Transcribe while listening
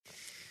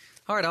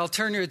All right, I'll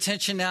turn your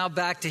attention now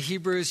back to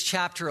Hebrews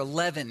chapter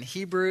 11.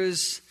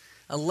 Hebrews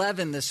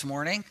 11 this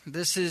morning.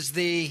 This is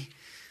the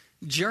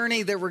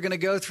journey that we're going to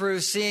go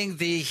through, seeing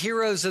the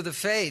heroes of the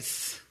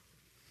faith.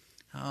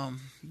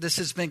 This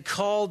has been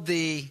called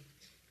the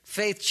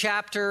faith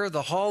chapter,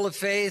 the hall of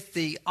faith,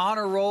 the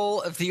honor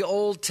roll of the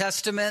Old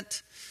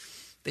Testament,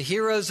 the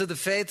heroes of the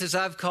faith, as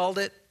I've called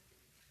it.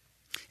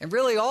 And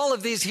really all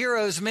of these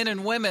heroes, men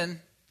and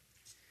women,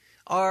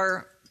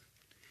 are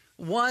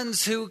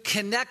ones who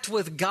connect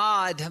with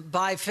God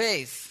by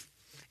faith.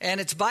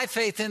 And it's by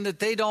faith in that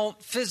they don't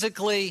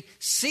physically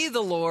see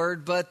the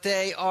Lord, but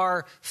they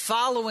are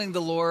following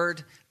the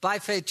Lord by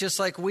faith, just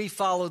like we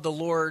follow the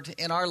Lord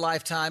in our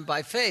lifetime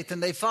by faith.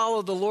 And they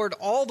follow the Lord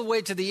all the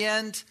way to the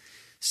end,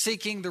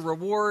 seeking the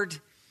reward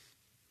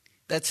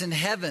that's in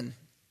heaven.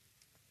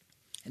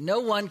 And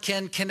no one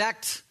can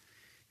connect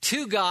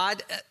to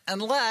God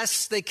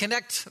unless they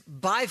connect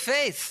by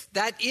faith.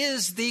 That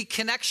is the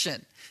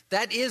connection.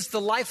 That is the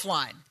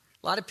lifeline.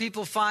 A lot of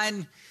people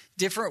find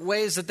different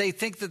ways that they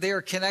think that they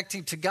are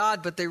connecting to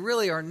God, but they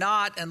really are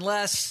not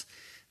unless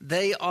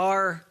they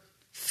are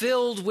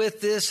filled with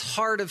this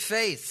heart of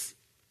faith.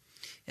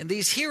 And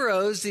these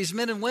heroes, these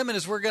men and women,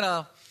 as we're going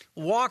to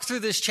walk through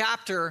this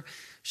chapter,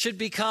 should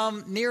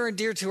become near and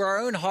dear to our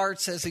own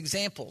hearts as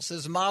examples,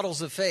 as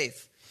models of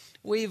faith.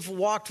 We've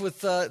walked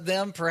with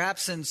them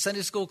perhaps in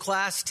Sunday school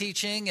class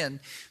teaching and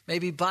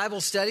maybe Bible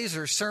studies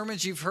or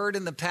sermons you've heard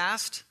in the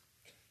past.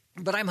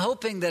 But I'm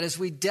hoping that as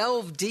we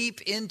delve deep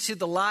into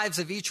the lives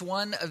of each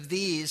one of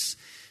these,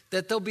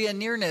 that there'll be a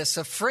nearness,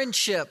 a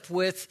friendship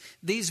with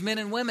these men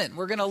and women.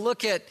 We're going to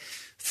look at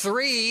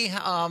three,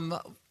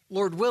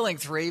 Lord willing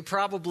three,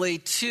 probably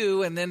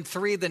two, and then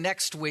three the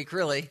next week,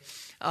 really,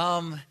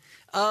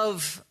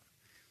 of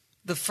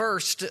the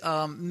first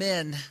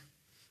men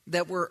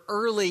that were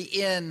early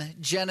in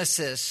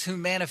Genesis who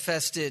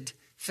manifested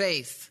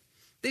faith.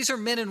 These are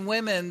men and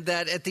women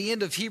that at the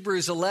end of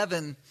Hebrews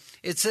 11,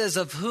 it says,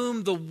 of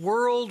whom the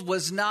world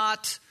was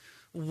not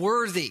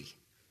worthy.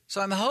 So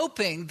I'm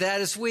hoping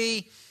that as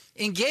we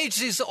engage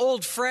these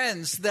old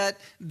friends, that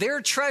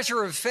their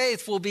treasure of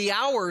faith will be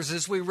ours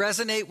as we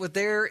resonate with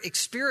their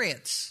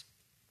experience.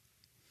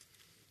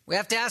 We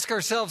have to ask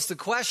ourselves the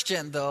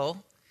question, though,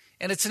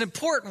 and it's an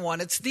important one.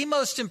 It's the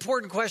most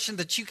important question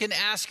that you can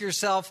ask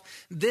yourself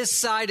this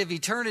side of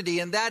eternity,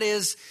 and that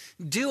is,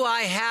 do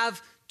I have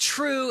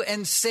true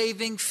and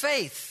saving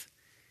faith?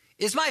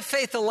 Is my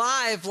faith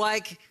alive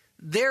like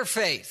their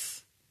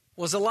faith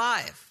was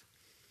alive?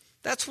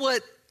 That's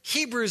what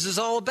Hebrews is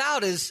all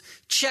about, is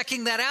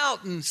checking that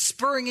out and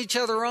spurring each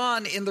other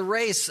on in the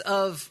race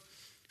of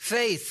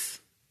faith.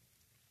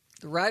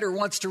 The writer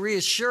wants to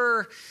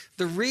reassure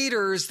the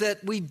readers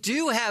that we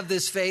do have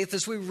this faith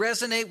as we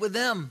resonate with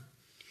them.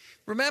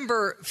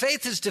 Remember,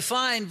 faith is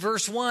defined,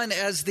 verse 1,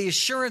 as the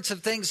assurance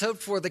of things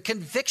hoped for, the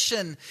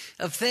conviction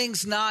of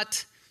things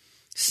not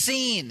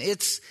seen.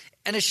 It's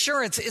an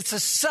assurance, it's a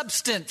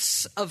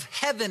substance of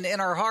heaven in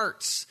our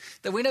hearts,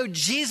 that we know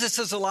Jesus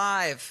is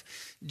alive,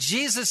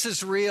 Jesus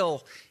is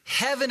real,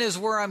 heaven is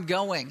where I'm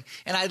going,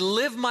 and I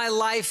live my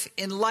life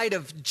in light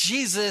of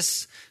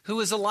Jesus who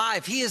is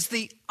alive. He is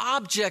the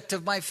object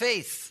of my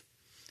faith.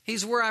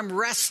 He's where I'm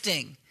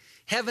resting.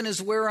 Heaven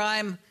is where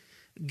I'm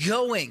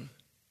going.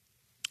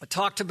 I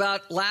talked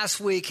about last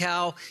week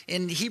how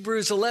in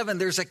Hebrews 11,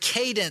 there's a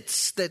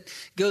cadence that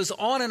goes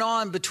on and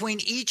on between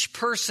each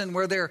person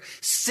where they're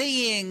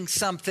seeing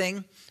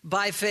something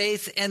by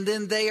faith and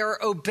then they are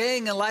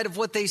obeying in light of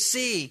what they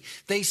see.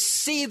 They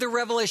see the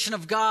revelation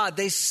of God.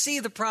 They see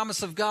the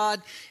promise of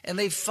God and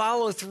they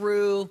follow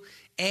through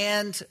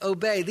and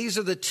obey. These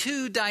are the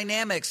two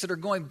dynamics that are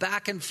going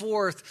back and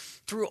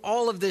forth through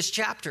all of this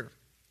chapter.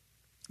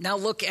 Now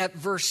look at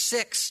verse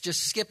 6,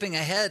 just skipping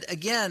ahead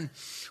again.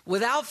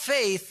 Without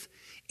faith,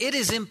 it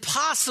is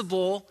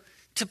impossible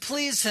to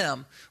please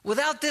him.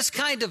 Without this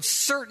kind of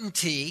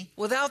certainty,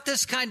 without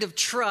this kind of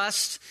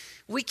trust,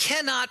 we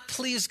cannot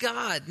please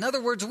God. In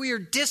other words, we are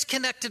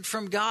disconnected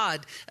from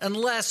God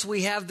unless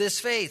we have this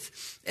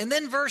faith. And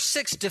then verse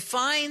 6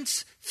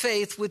 defines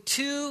faith with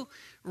two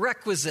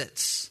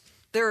requisites.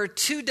 There are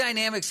two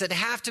dynamics that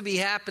have to be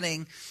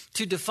happening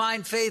to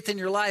define faith in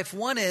your life.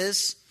 One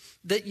is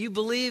that you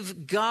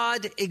believe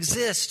God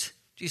exists.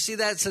 Do you see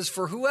that? It says,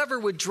 for whoever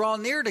would draw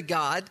near to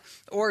God,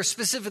 or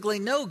specifically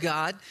know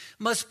God,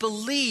 must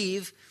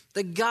believe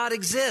that God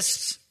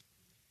exists.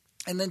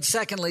 And then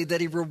secondly,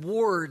 that he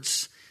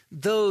rewards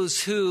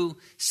those who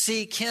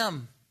seek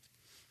him.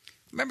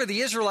 Remember,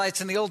 the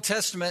Israelites in the Old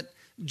Testament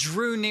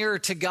drew near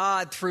to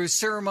God through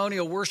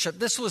ceremonial worship.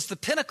 This was the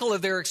pinnacle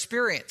of their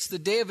experience. The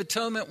Day of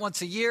Atonement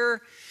once a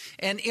year,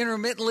 and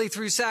intermittently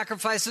through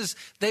sacrifices.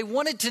 They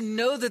wanted to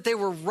know that they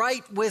were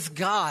right with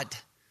God.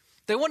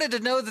 They wanted to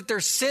know that their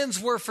sins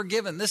were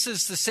forgiven. This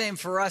is the same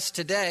for us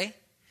today.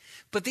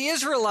 But the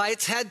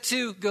Israelites had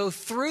to go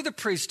through the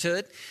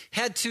priesthood,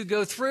 had to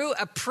go through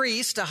a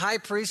priest, a high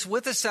priest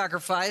with a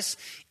sacrifice,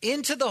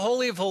 into the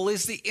Holy of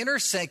Holies, the inner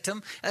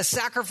sanctum. A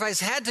sacrifice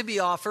had to be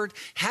offered,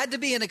 had to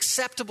be an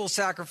acceptable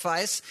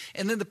sacrifice,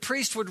 and then the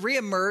priest would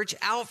reemerge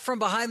out from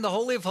behind the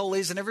Holy of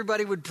Holies, and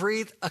everybody would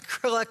breathe a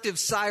collective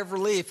sigh of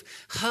relief.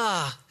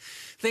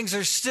 Things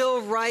are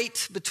still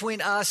right between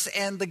us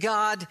and the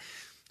God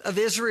of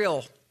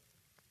Israel,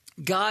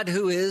 God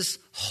who is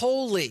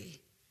holy.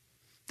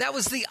 That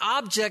was the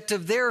object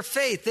of their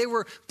faith. They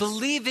were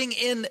believing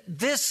in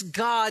this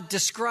God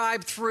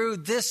described through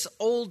this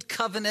old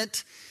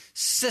covenant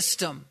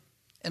system,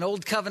 an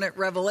old covenant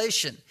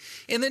revelation.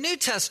 In the New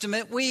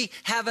Testament, we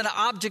have an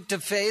object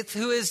of faith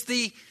who is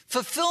the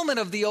fulfillment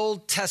of the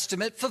Old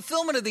Testament,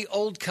 fulfillment of the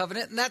old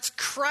covenant, and that's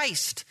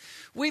Christ.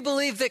 We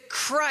believe that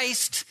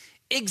Christ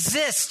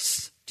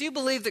exists. Do you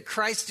believe that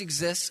Christ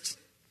exists?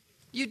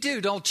 You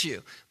do, don't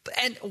you?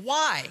 And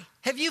why?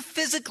 Have you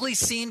physically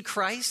seen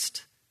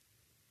Christ?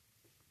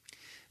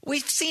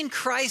 We've seen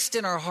Christ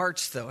in our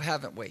hearts, though,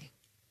 haven't we?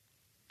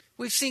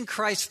 We've seen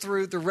Christ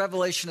through the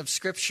revelation of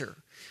Scripture.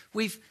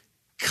 We've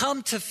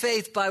come to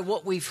faith by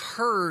what we've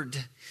heard,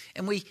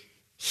 and we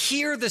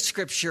hear the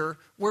Scripture,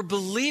 we're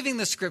believing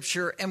the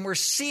Scripture, and we're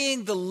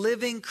seeing the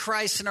living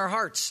Christ in our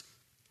hearts.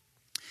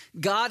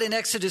 God in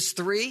Exodus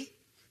 3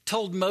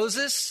 told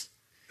Moses,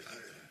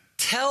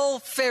 tell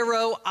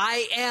Pharaoh,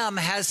 I am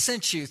has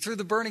sent you, through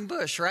the burning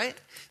bush, right?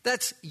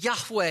 That's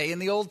Yahweh in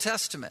the Old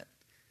Testament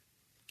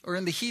or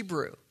in the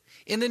Hebrew.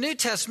 In the New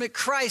Testament,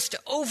 Christ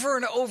over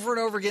and over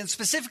and over again,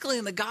 specifically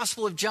in the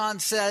Gospel of John,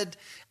 said,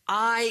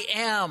 I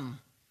am.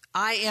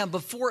 I am.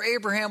 Before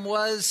Abraham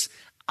was,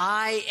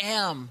 I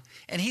am.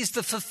 And he's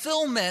the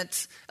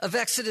fulfillment of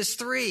Exodus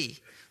 3.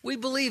 We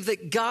believe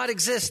that God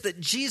exists,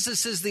 that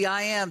Jesus is the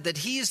I am, that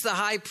he is the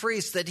high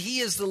priest, that he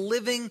is the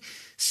living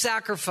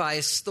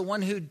sacrifice, the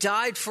one who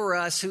died for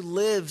us, who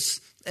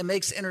lives and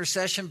makes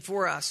intercession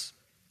for us.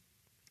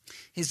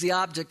 He's the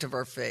object of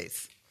our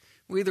faith.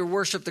 We either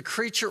worship the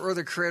creature or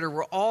the creator.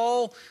 We're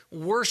all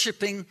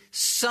worshiping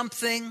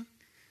something,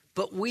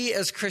 but we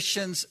as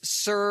Christians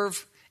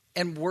serve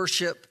and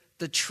worship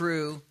the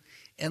true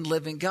and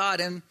living God.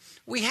 And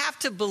we have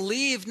to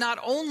believe not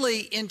only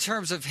in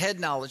terms of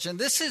head knowledge, and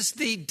this is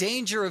the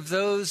danger of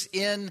those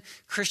in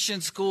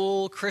Christian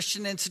school,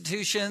 Christian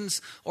institutions,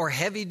 or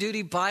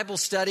heavy-duty Bible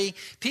study.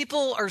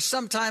 People are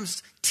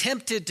sometimes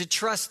tempted to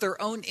trust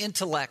their own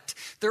intellect,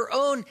 their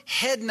own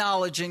head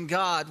knowledge in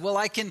God. Well,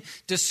 I can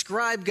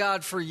describe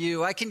God for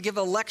you. I can give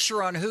a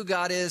lecture on who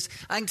God is.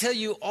 I can tell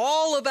you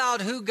all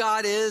about who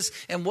God is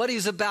and what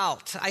he's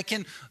about. I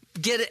can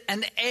get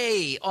an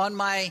A on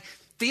my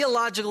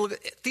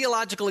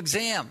theological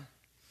exam.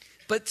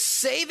 But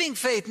saving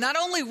faith not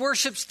only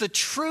worships the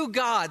true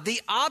God,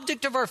 the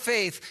object of our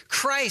faith,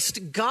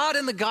 Christ, God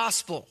in the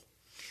gospel,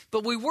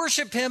 but we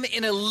worship him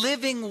in a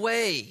living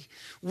way.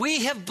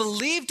 We have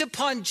believed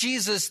upon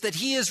Jesus that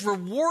he is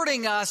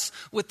rewarding us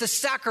with the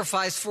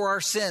sacrifice for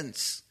our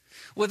sins.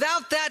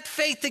 Without that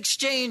faith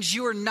exchange,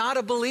 you are not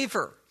a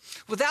believer.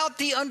 Without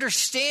the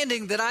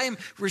understanding that I am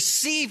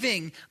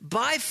receiving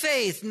by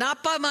faith,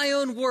 not by my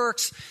own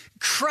works,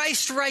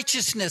 Christ's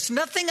righteousness,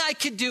 nothing I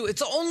could do.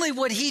 It's only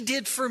what he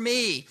did for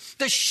me.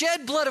 The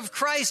shed blood of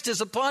Christ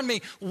is upon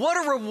me.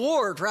 What a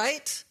reward,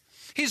 right?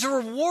 He's a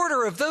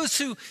rewarder of those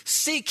who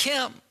seek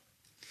him.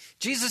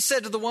 Jesus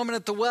said to the woman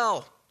at the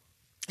well,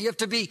 you have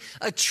to be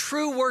a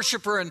true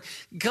worshiper, and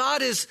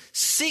God is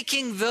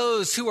seeking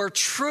those who are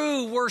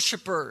true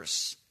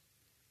worshipers.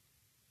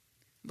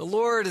 The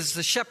Lord, as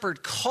the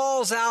shepherd,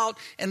 calls out,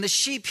 and the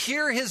sheep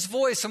hear his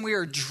voice, and we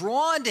are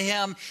drawn to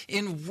him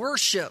in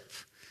worship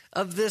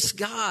of this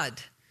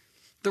God.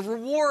 The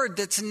reward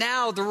that's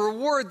now, the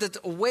reward that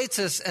awaits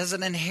us as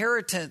an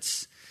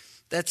inheritance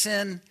that's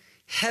in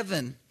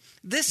heaven.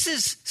 This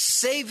is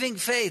saving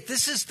faith.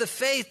 This is the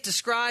faith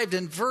described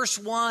in verse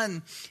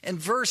 1 and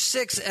verse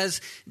 6 as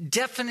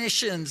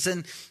definitions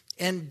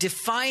and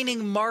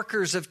defining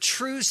markers of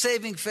true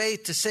saving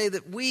faith, to say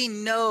that we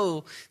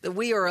know that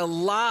we are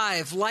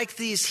alive like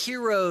these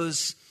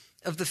heroes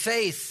of the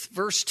faith.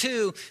 Verse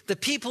 2, the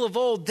people of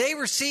old, they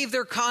received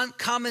their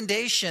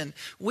commendation.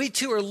 We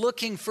too are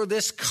looking for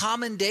this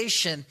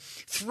commendation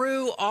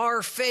through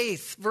our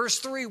faith. Verse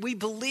 3, we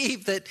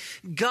believe that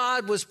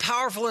God was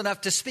powerful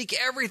enough to speak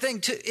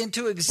everything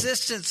into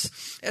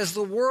existence as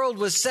the world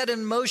was set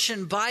in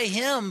motion by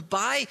him.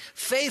 By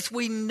faith,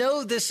 we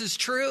know this is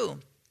true.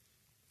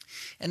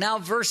 And now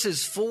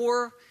verses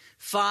 4,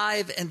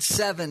 5, and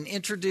 7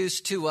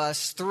 introduce to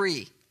us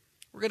 3.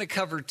 We're going to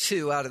cover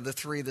 2 out of the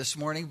 3 this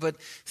morning,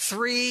 but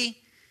 3,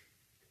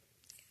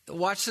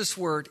 watch this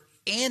word,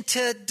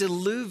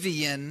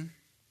 antediluvian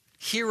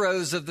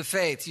heroes of the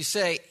faith. You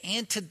say,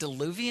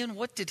 antediluvian?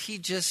 What did he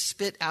just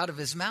spit out of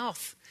his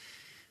mouth?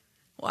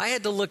 Well, I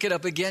had to look it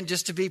up again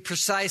just to be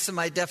precise in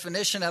my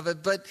definition of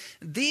it, but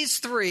these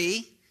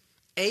 3,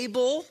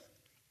 Abel,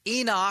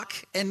 Enoch,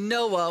 and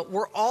Noah,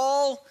 were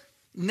all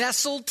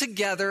nestled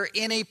together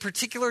in a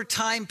particular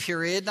time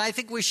period. And I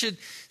think we should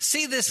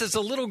see this as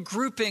a little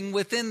grouping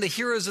within the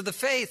heroes of the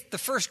faith. The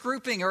first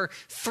grouping are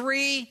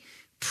three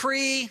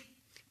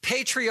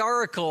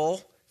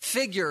pre-patriarchal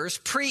figures,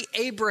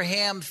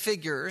 pre-Abraham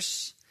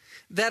figures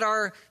that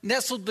are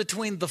nestled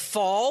between the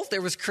fall.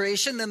 There was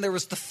creation, then there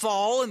was the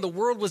fall, and the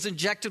world was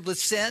injected with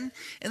sin.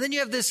 And then you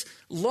have this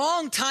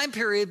long time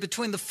period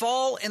between the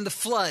fall and the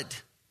flood.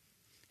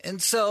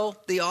 And so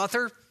the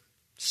author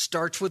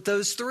starts with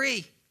those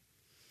three.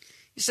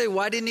 You say,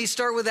 why didn't he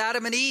start with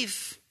Adam and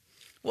Eve?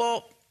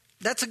 Well,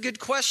 that's a good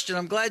question.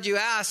 I'm glad you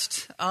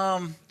asked.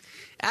 Adam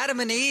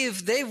and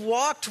Eve, they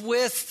walked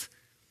with,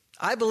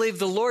 I believe,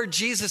 the Lord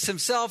Jesus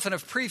himself in a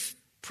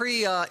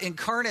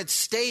pre-incarnate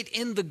state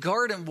in the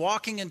garden,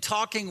 walking and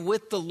talking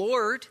with the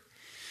Lord.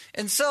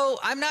 And so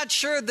I'm not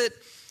sure that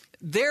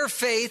their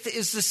faith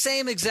is the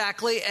same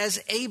exactly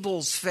as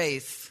Abel's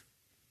faith,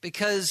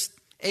 because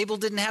Abel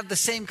didn't have the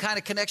same kind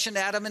of connection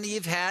Adam and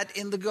Eve had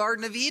in the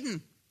Garden of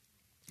Eden,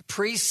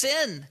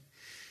 pre-sin.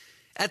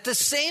 At the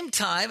same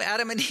time,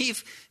 Adam and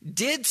Eve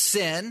did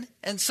sin,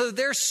 and so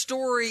their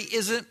story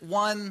isn't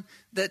one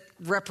that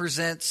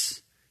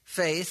represents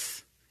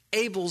faith.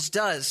 Abel's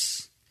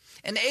does.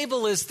 And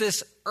Abel is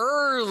this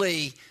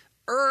early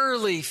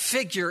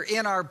figure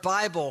in our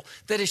Bible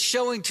that is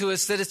showing to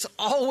us that it's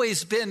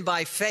always been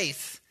by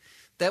faith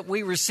that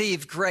we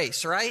receive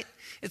grace, right?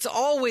 It's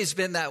always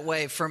been that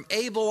way from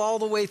Abel all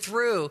the way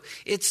through.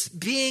 It's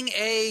being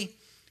a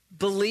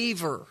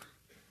believer.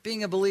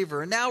 Being a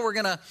believer. And now we're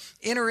going to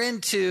enter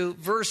into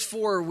verse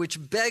 4,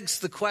 which begs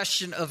the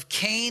question of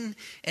Cain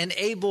and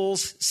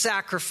Abel's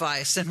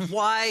sacrifice and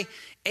why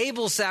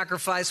Abel's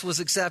sacrifice was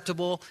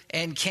acceptable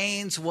and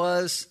Cain's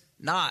was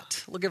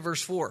not. Look at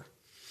verse 4.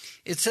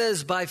 It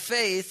says, by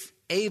faith,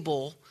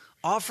 Abel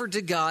offered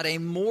to God a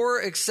more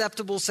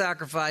acceptable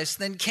sacrifice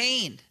than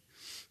Cain,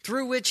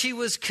 through which he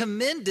was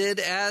commended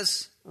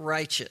as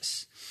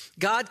righteous,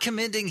 God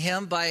commending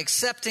him by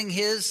accepting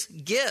his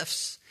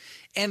gifts.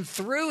 And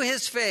through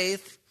his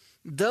faith,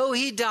 though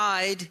he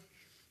died,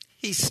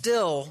 he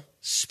still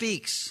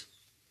speaks.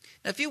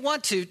 Now, if you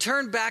want to,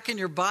 turn back in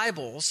your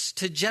Bibles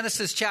to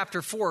Genesis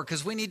chapter 4,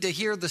 because we need to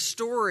hear the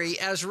story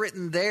as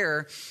written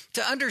there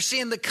to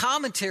understand the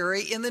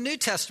commentary in the New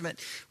Testament.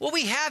 What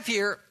we have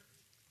here,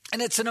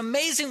 and it's an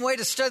amazing way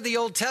to study the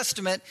Old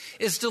Testament,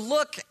 is to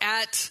look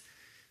at,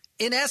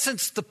 in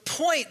essence, the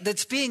point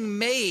that's being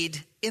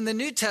made in the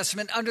New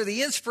Testament under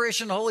the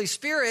inspiration of the Holy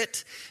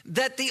Spirit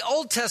that the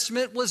Old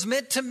Testament was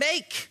meant to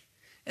make.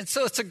 And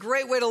so it's a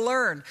great way to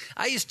learn.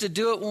 I used to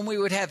do it when we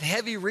would have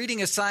heavy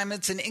reading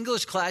assignments in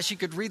English class. You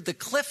could read the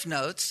Cliff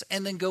Notes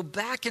and then go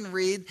back and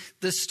read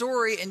the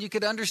story, and you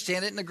could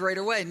understand it in a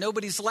greater way.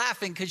 Nobody's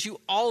laughing because you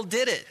all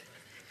did it.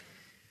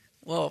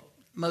 Well,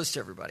 most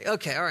everybody.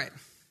 Okay, all right.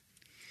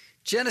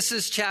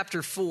 Genesis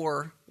chapter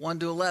 4, 1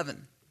 to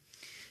 11.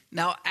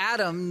 Now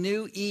Adam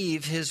knew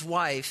Eve, his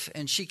wife,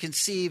 and she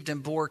conceived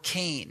and bore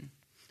Cain,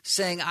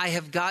 saying, I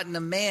have gotten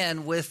a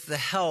man with the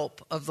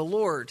help of the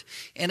Lord.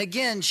 And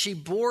again, she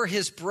bore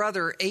his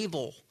brother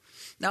Abel.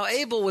 Now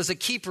Abel was a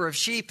keeper of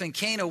sheep and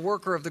Cain a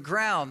worker of the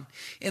ground.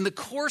 In the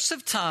course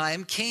of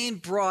time, Cain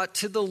brought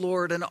to the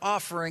Lord an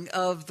offering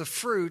of the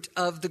fruit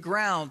of the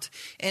ground.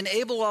 And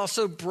Abel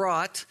also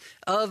brought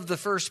of the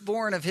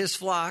firstborn of his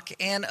flock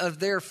and of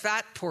their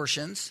fat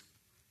portions.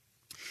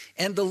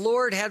 And the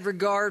Lord had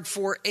regard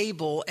for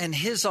Abel and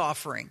his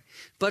offering,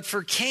 but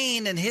for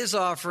Cain and his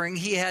offering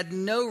he had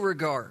no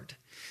regard.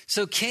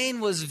 So Cain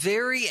was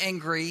very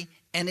angry,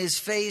 and his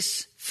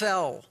face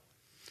fell.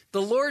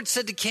 The Lord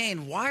said to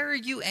Cain, why are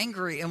you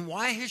angry, and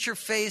why has your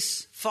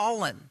face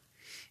fallen?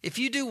 If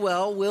you do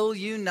well, will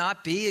you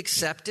not be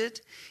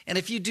accepted? And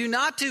if you do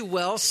not do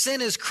well,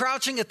 sin is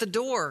crouching at the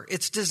door.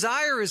 Its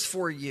desire is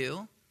for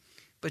you,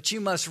 but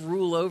you must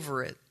rule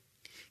over it.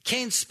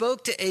 Cain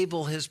spoke to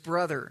Abel, his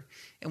brother.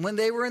 And when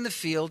they were in the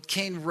field,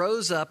 Cain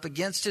rose up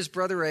against his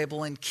brother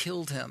Abel and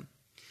killed him.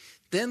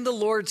 Then the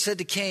Lord said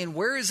to Cain,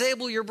 where is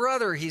Abel your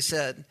brother? He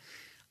said,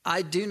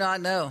 I do not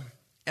know.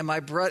 Am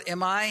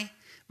I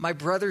my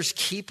brother's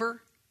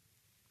keeper?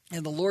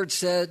 And the Lord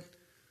said,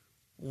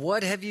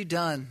 what have you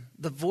done?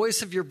 The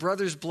voice of your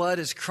brother's blood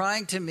is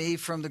crying to me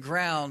from the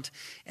ground.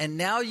 And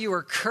now you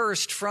are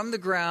cursed from the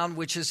ground,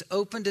 which has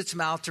opened its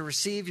mouth to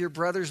receive your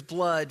brother's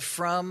blood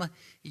from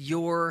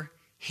your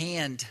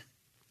hand.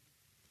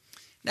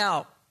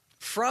 Now,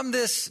 from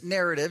this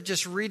narrative,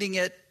 just reading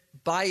it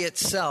by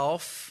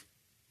itself,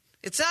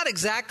 it's not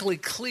exactly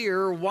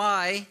clear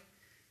why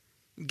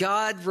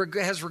God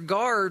has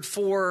regard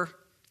for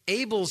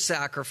Abel's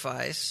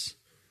sacrifice,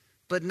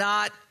 but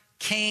not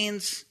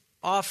Cain's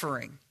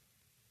offering.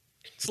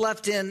 It's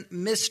left in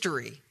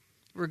mystery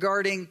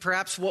regarding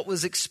perhaps what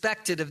was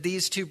expected of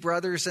these two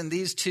brothers and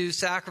these two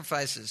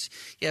sacrifices.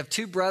 You have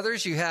two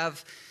brothers, you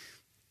have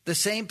the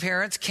same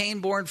parents, Cain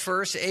born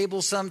first,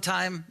 Abel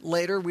sometime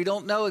later. We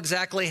don't know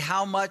exactly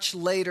how much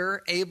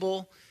later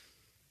Abel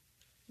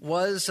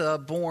was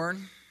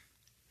born,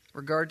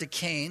 regard to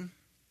Cain.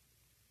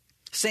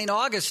 St.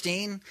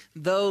 Augustine,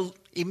 though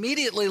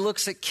immediately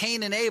looks at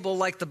Cain and Abel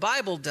like the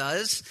Bible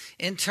does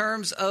in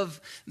terms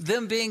of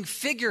them being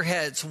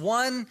figureheads,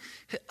 one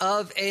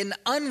of an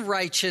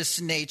unrighteous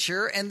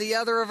nature and the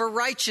other of a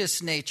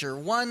righteous nature,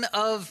 one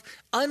of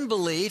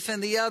unbelief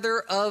and the other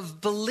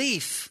of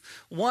belief,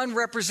 one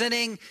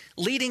representing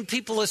leading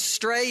people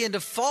astray into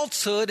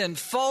falsehood and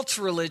false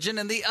religion,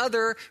 and the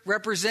other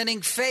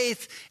representing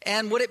faith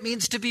and what it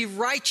means to be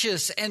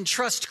righteous and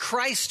trust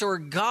Christ or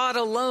God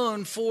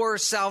alone for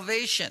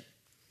salvation.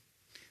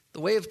 The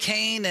way of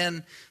Cain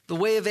and the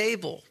way of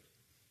Abel.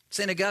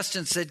 St.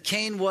 Augustine said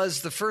Cain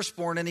was the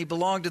firstborn and he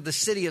belonged to the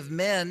city of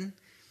men.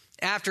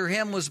 After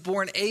him was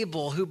born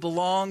Abel, who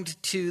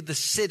belonged to the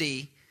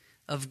city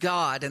of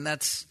God. And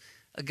that's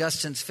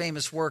Augustine's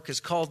famous work is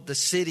called The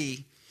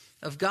City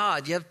of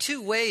God. You have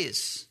two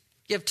ways.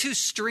 You have two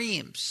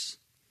streams.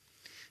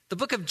 The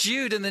book of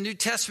Jude in the New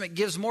Testament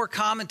gives more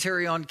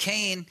commentary on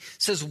Cain.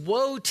 It says,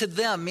 woe to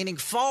them, meaning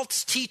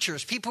false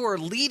teachers, people who are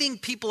leading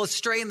people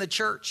astray in the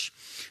church.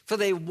 For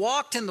they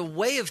walked in the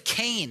way of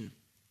Cain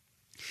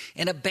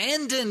and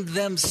abandoned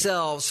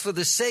themselves for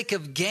the sake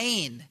of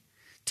gain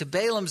to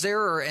Balaam's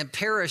error and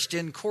perished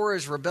in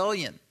Korah's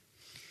rebellion.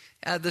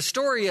 The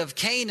story of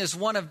Cain is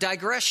one of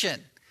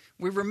digression.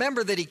 We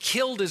remember that he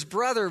killed his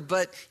brother,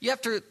 but you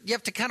have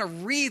to kind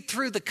of read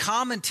through the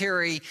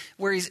commentary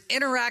where he's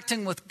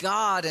interacting with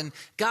God, and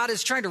God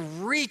is trying to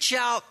reach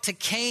out to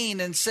Cain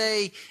and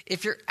say,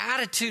 if your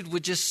attitude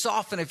would just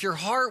soften, if your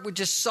heart would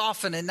just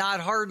soften and not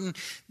harden,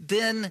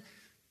 then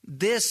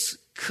this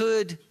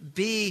could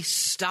be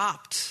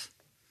stopped.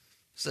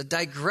 It's a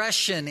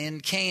digression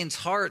in Cain's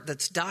heart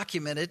that's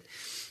documented.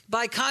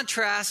 By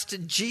contrast,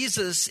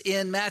 Jesus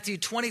in Matthew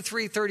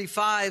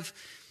 23:35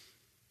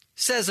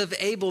 says of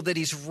Abel that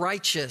he's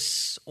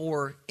righteous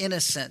or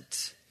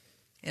innocent.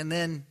 And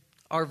then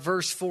our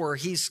verse 4,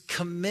 he's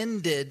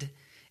commended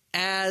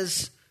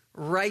as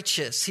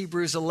righteous,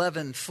 Hebrews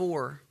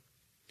 11:4.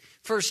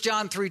 1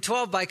 John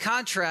 3:12, by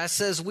contrast,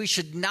 says we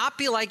should not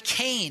be like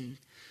Cain,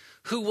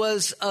 who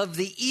was of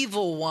the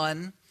evil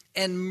one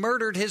and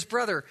murdered his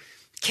brother.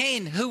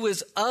 Cain, who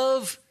was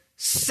of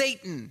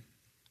Satan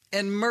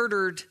and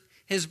murdered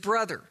his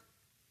brother.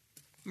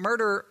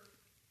 Murder,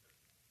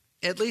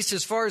 at least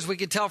as far as we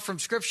can tell from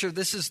Scripture,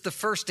 this is the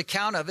first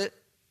account of it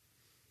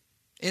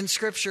in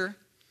Scripture.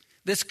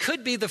 This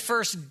could be the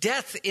first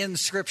death in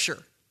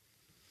Scripture.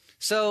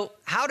 So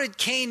how did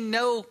Cain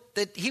know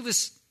that he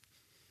was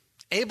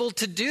able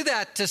to do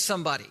that to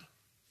somebody?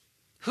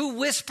 Who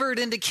whispered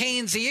into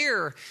Cain's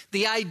ear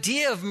the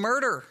idea of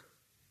murder?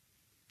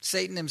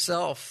 Satan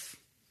himself.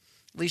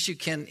 At least you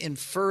can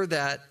infer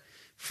that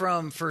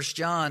from 1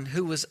 John,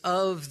 who was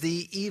of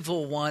the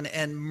evil one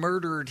and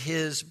murdered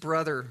his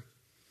brother.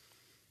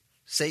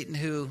 Satan,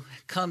 who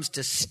comes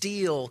to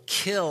steal,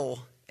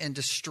 kill, and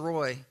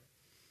destroy.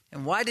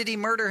 And why did he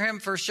murder him?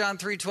 1 John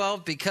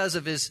 3:12, because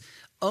of his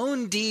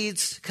own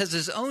deeds, because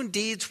his own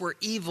deeds were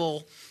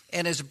evil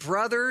and his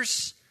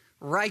brother's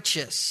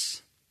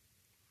righteous.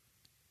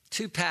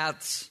 Two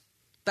paths.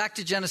 Back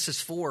to Genesis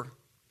 4.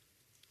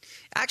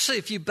 Actually,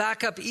 if you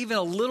back up even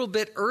a little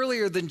bit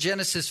earlier than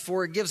Genesis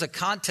 4, it gives a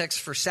context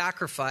for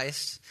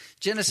sacrifice.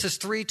 Genesis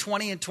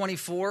 3:20 and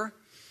 24.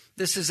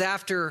 This is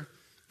after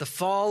the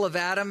fall of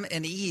Adam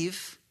and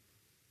Eve.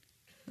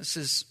 This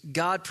is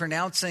God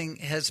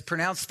has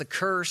pronounced the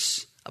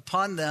curse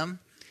upon them.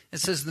 It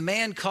says, the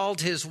man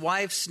called his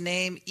wife's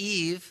name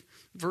Eve,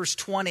 verse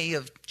 20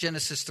 of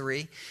Genesis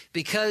 3,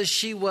 because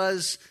she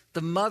was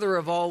the mother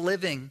of all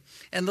living.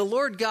 And the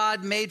Lord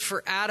God made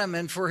for Adam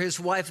and for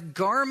his wife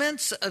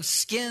garments of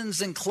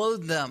skins and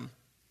clothed them.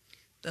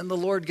 Then the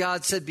Lord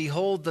God said,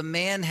 behold, the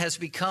man has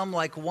become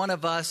like one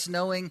of us,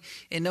 knowing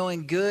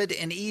good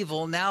and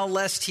evil. Now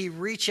lest he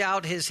reach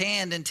out his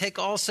hand and take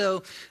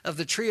also of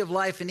the tree of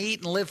life and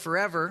eat and live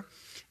forever.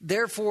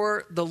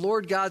 Therefore the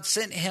Lord God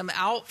sent him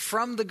out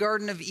from the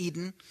Garden of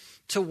Eden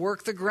to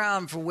work the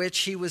ground for which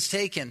he was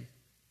taken.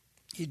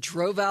 He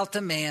drove out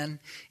the man,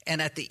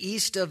 and at the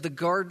east of the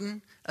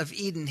Garden of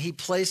Eden he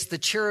placed the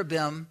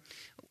cherubim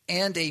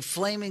and a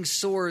flaming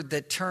sword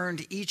that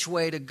turned each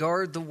way to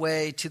guard the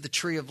way to the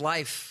tree of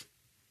life.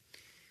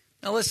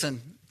 Now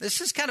listen,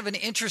 this is kind of an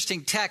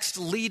interesting text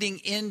leading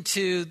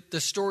into the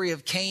story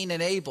of Cain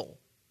and Abel.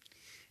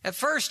 At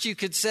first you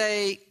could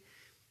say,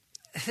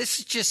 this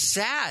is just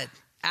sad.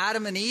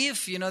 Adam and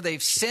Eve,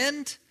 they've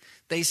sinned.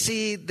 They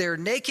see their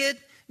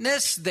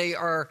nakedness. They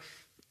are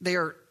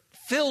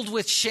filled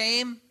with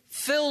shame,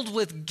 filled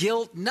with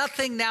guilt.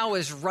 Nothing now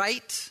is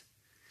right.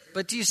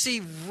 But do you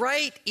see,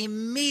 right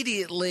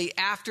immediately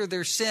after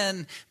their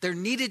sin, there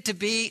needed to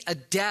be a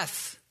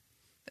death.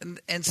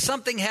 And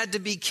something had to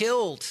be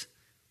killed.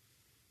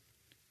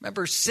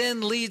 Remember,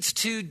 sin leads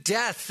to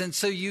death. And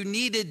so you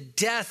needed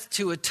death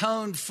to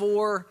atone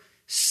for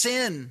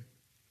sin.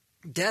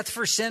 Death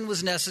for sin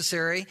was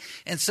necessary.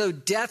 And so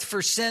death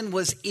for sin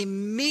was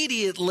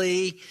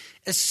immediately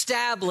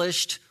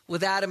established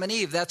with Adam and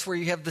Eve. That's where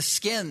you have the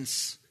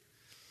skins.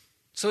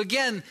 So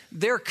again,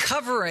 their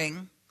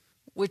covering,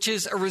 which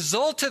is a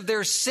result of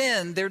their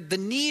sin, the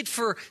need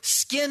for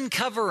skin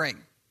covering,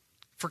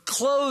 for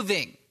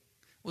clothing,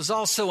 was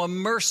also a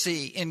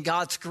mercy in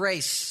God's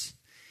grace.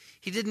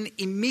 He didn't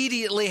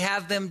immediately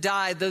have them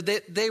die, though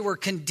they were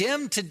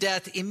condemned to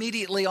death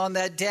immediately on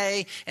that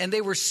day, and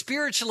they were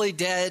spiritually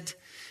dead.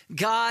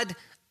 God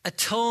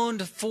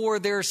atoned for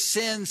their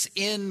sins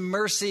in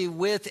mercy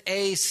with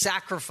a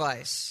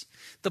sacrifice.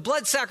 The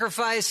blood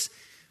sacrifice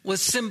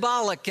was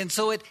symbolic, and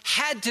so it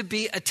had to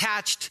be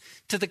attached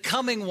to the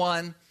coming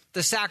one,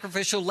 the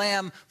sacrificial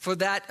lamb, for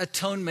that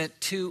atonement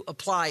to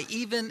apply.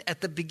 Even at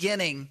the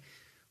beginning,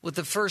 with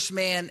the first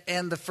man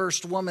and the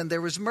first woman,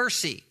 there was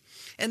mercy.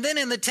 And then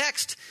in the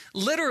text,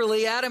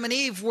 literally, Adam and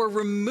Eve were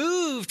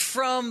removed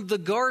from the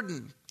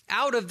garden,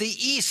 out of the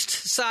east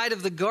side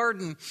of the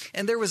garden.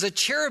 And there was a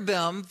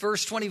cherubim,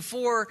 verse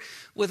 24,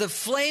 with a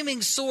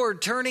flaming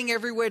sword turning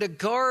every way to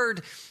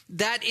guard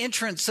that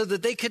entrance so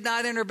that they could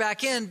not enter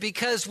back in,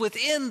 because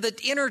within the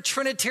inner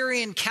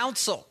Trinitarian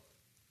council,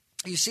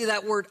 you see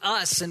that word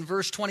us in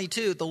verse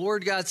 22. The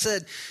Lord God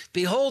said,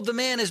 "Behold, the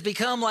man has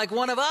become like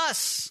one of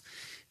us."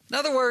 In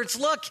other words,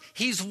 look,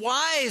 he's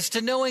wise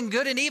to knowing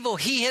good and evil.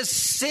 He has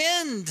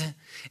sinned.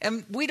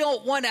 And we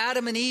don't want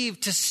Adam and Eve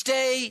to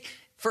stay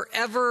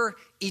forever,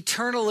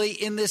 eternally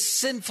in this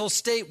sinful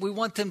state. We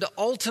want them to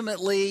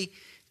ultimately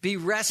be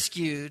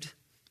rescued,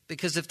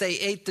 because if they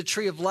ate the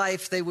tree of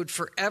life, they would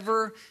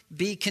forever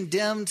be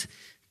condemned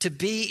to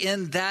be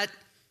in that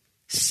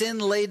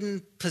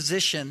sin-laden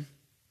position.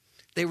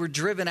 They were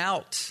driven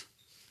out.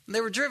 And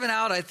they were driven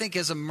out, I think,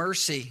 as a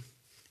mercy.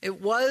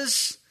 It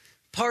was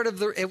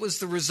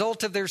the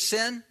result of their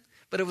sin,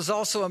 but it was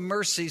also a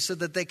mercy so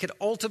that they could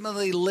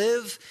ultimately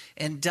live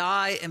and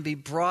die and be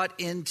brought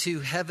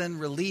into heaven,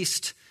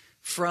 released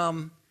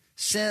from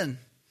sin.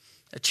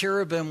 A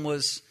cherubim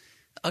was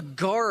a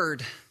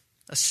guard,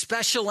 a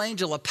special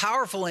angel, a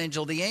powerful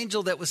angel, the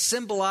angel that was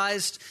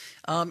symbolized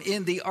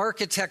in the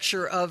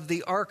architecture of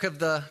the Ark of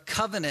the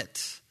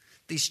Covenant.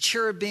 These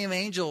cherubim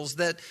angels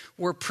that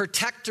were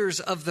protectors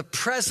of the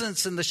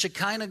presence and the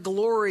Shekinah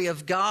glory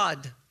of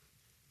God.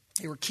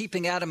 They were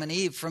keeping Adam and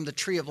Eve from the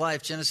tree of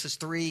life, Genesis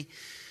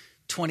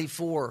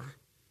 3:24,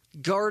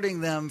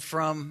 guarding them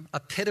from a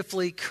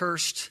pitifully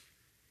cursed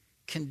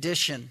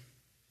condition.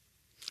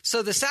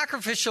 So the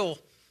sacrificial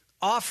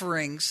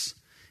offerings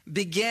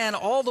began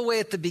all the way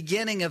at the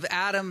beginning of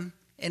Adam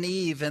and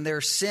Eve and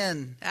their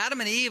sin. Adam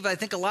and Eve, I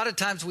think a lot of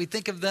times we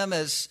think of them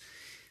as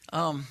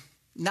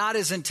not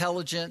as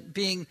intelligent,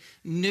 being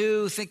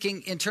new,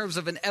 thinking in terms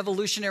of an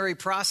evolutionary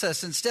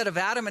process, instead of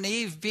Adam and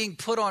Eve being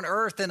put on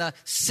earth in a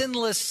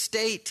sinless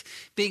state,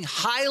 being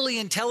highly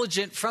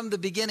intelligent from the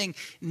beginning,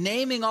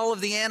 naming all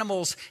of the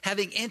animals,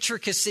 having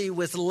intricacy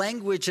with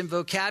language and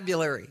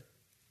vocabulary,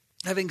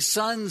 having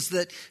sons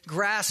that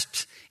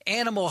grasped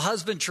animal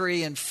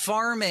husbandry and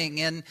farming,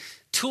 and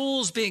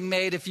tools being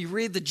made. If you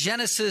read the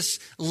Genesis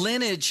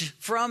lineage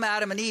from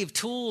Adam and Eve,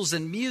 tools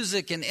and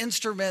music and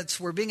instruments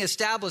were being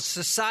established.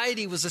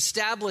 Society was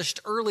established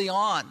early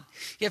on.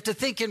 You have to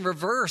think in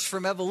reverse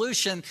from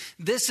evolution.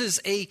 This is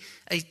a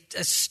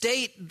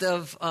state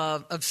of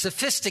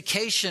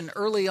sophistication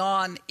early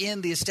on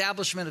in the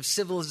establishment of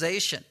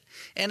civilization.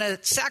 And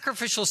a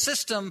sacrificial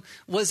system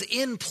was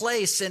in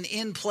place and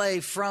in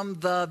play from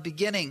the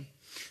beginning.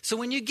 So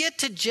when you get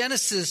to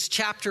Genesis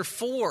chapter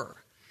 4,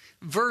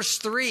 verse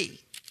 3,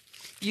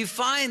 you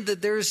find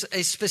that there's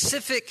a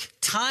specific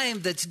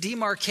time that's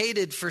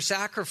demarcated for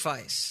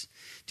sacrifice.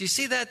 Do you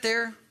see that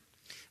there?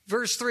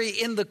 Verse 3,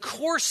 in the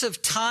course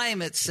of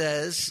time, it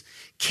says,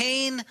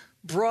 Cain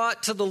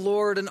brought to the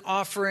Lord an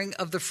offering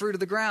of the fruit of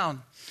the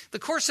ground. The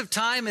course of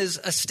time is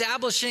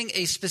establishing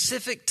a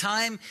specific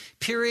time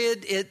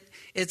period.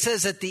 It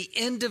says at the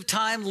end of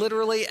time,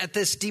 literally at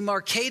this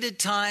demarcated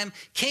time,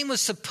 Cain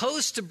was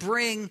supposed to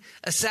bring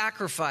a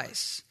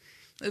sacrifice.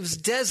 It was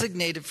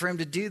designated for him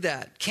to do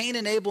that. Cain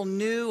and Abel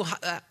knew,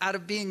 out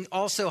of being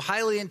also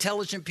highly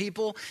intelligent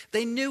people,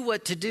 they knew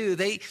what to do.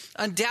 They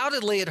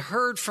undoubtedly had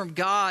heard from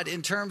God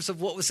in terms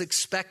of what was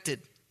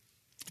expected.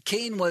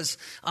 Cain was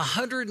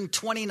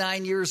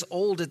 129 years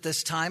old at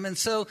this time, and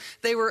so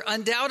they were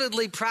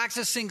undoubtedly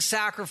practicing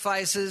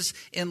sacrifices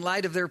in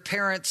light of their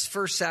parents'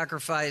 first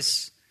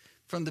sacrifice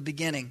from the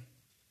beginning.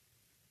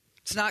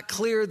 It's not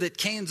clear that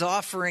Cain's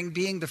offering,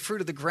 being the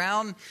fruit of the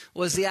ground,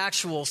 was the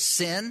actual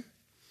sin.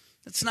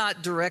 It's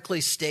not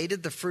directly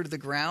stated, the fruit of the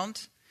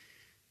ground.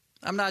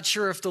 I'm not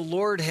sure if the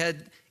Lord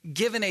had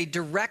given a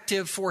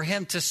directive for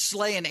him to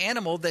slay an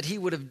animal that he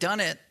would have done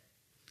it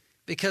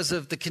because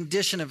of the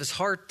condition of his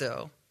heart,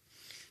 though.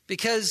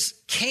 Because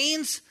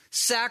Cain's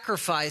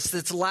sacrifice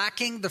that's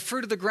lacking, the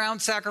fruit of the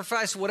ground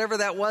sacrifice, whatever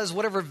that was,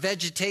 whatever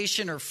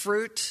vegetation or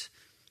fruit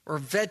or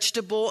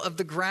vegetable of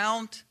the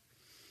ground,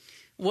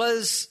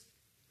 was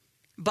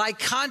by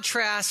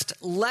contrast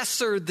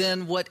lesser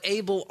than what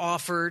Abel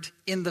offered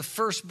in the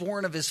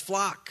firstborn of his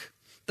flock.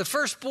 The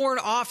firstborn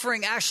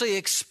offering actually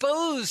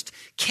exposed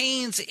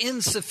Cain's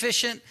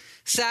insufficient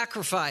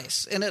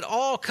sacrifice, and it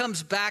all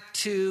comes back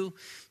to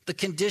the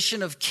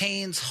condition of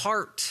Cain's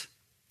heart.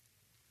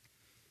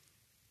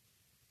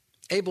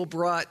 Abel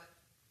brought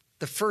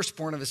the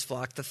firstborn of his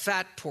flock, the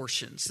fat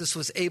portions. This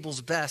was Abel's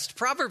best.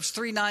 Proverbs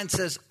 3:9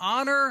 says,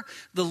 honor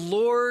the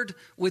Lord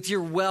with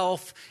your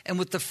wealth and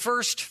with the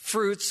first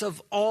fruits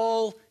of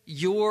all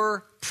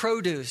your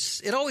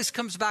produce. It always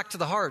comes back to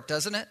the heart,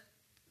 doesn't it?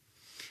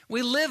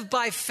 We live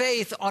by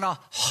faith on a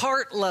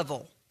heart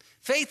level.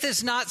 Faith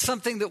is not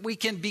something that we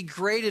can be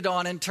graded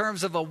on in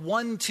terms of a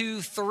 1,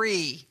 2,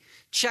 3.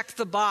 Check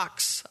the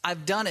box.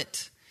 I've done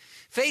it.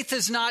 Faith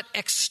is not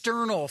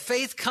external.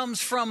 Faith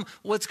comes from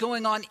what's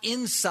going on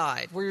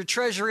inside. Where your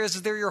treasure is,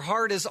 there your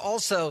heart is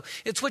also.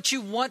 It's what you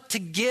want to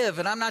give.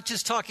 And I'm not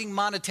just talking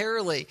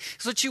monetarily.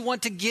 It's what you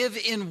want to give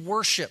in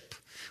worship.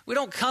 We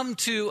don't come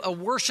to a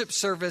worship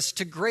service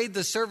to grade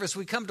the service.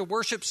 We come to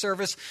worship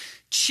service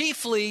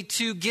chiefly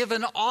to give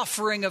an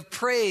offering of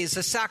praise,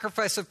 a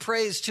sacrifice of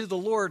praise to the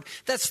Lord.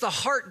 That's the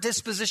heart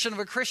disposition of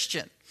a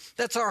Christian.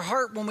 That's our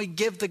heart when we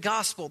give the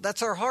gospel.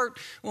 That's our heart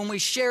when we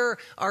share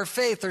our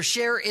faith or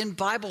share in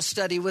Bible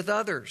study with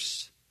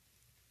others.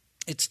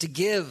 It's to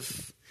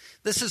give.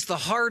 This is the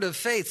heart of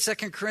faith.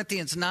 2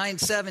 Corinthians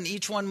 9:7,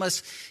 each one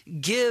must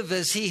give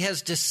as he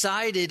has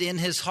decided in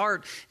his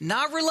heart,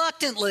 not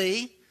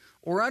reluctantly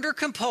or under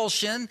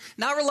compulsion,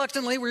 not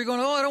reluctantly where you're going,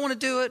 oh, I don't want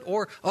to do it,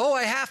 or, oh,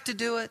 I have to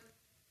do it.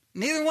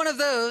 Neither one of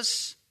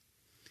those.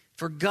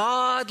 For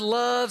God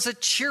loves a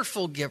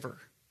cheerful giver.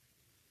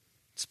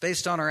 It's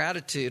based on our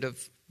attitude of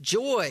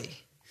joy.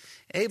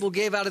 Abel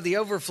gave out of the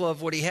overflow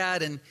of what he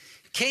had, and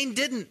Cain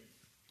didn't.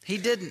 He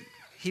didn't.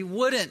 He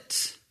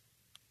wouldn't.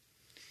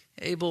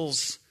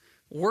 Abel's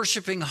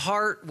worshiping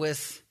heart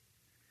with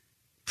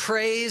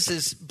praise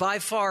is by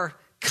far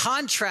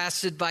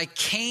contrasted by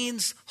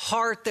Cain's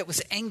heart that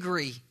was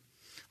angry.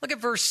 Look at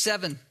verse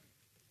 7.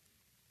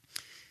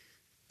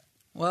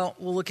 Well,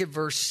 we'll look at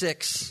verse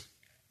 6.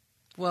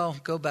 Well,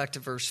 go back to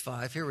verse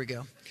 5. Here we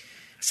go.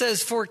 It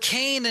says, for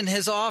Cain and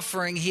his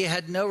offering he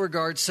had no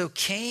regard. So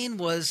Cain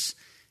was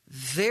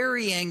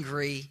very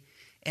angry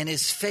and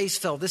his face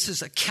fell. This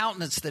is a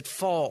countenance that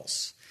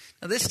falls.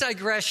 Now, this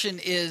digression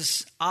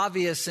is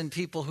obvious in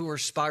people who are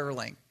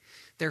spiraling.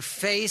 Their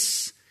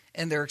face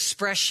and their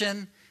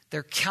expression,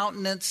 their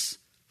countenance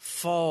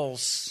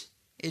falls.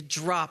 It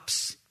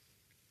drops.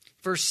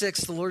 Verse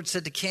 6, the Lord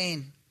said to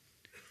Cain,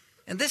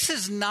 and this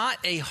is not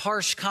a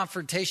harsh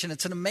confrontation.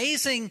 It's an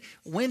amazing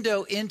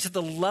window into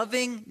the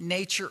loving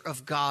nature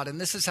of God.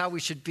 And this is how we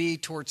should be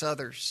towards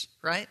others,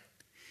 right?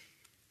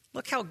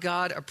 Look how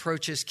God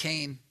approaches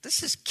Cain.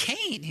 This is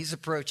Cain he's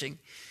approaching.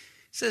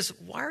 He says,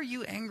 why are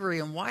you angry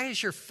and why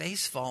is your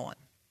face fallen?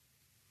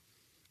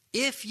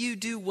 If you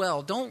do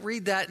well, don't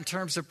read that in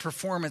terms of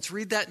performance.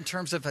 Read that in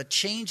terms of a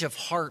change of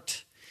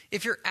heart.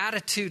 If your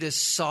attitude is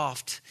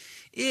soft,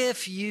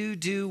 if you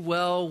do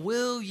well,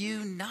 will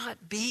you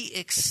not be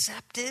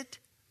accepted?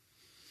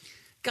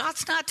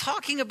 God's not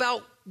talking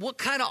about what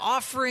kind of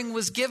offering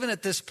was given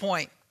at this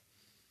point.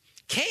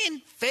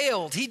 Cain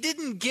failed. He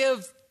didn't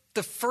give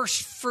the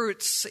first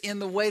fruits in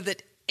the way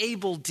that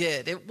Abel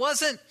did. It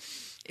wasn't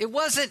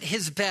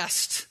his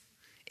best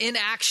in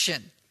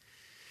action.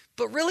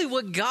 But really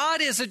what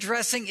God is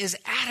addressing is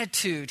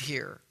attitude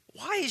here.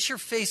 Why is your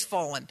face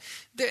fallen?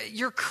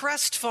 You're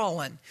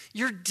crestfallen.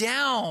 You're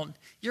down.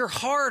 You're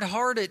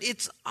hard-hearted.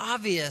 It's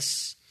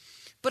obvious.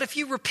 But if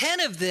you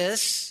repent of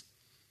this,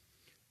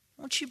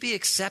 won't you be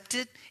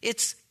accepted?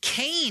 It's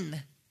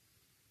Cain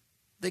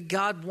that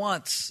God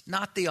wants,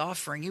 not the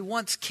offering. He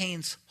wants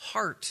Cain's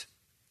heart.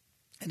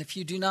 And if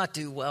you do not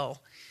do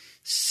well,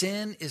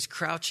 sin is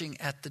crouching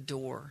at the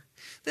door.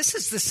 This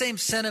is the same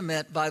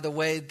sentiment, by the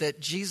way, that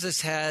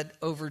Jesus had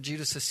over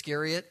Judas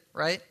Iscariot,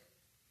 right?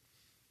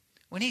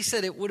 When he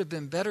said it would have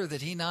been better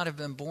that he not have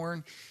been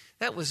born,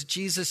 that was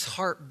Jesus'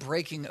 heart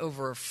breaking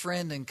over a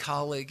friend and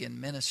colleague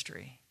in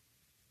ministry.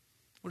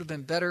 Would have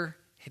been better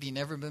had he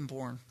never been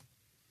born.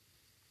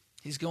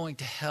 He's going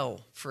to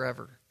hell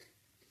forever.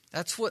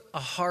 That's what a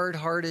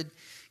hard-hearted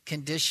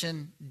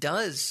condition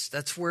does.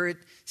 That's where it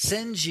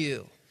sends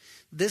you.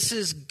 This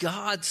is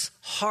God's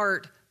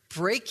heart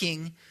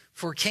breaking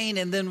for Cain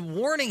and then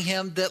warning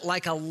him that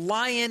like a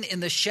lion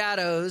in the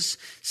shadows,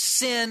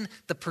 sin,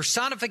 the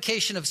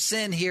personification of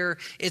sin here,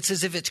 it's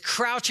as if it's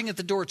crouching at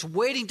the door. It's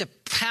waiting to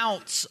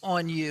pounce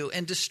on you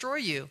and destroy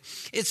you.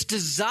 Its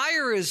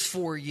desire is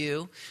for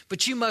you,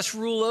 but you must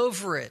rule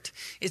over it.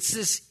 It's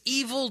this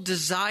evil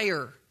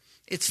desire.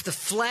 It's the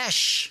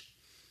flesh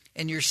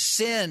and your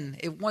sin.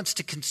 It wants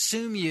to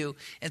consume you,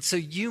 and so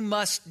you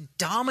must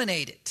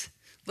dominate it.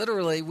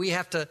 Literally, we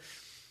have to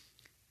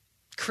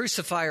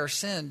crucify our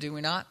sin, do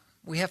we not?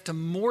 We have to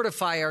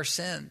mortify our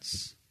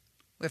sins.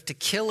 We have to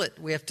kill it.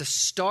 We have to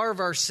starve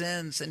our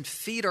sins and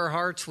feed our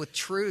hearts with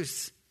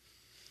truth.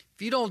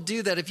 If you don't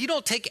do that, if you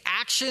don't take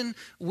action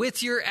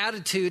with your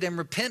attitude and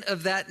repent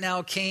of that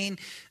now, Cain,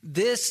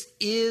 this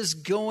is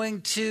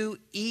going to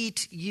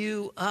eat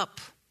you up.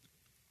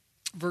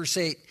 Verse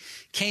 8,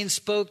 Cain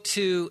spoke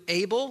to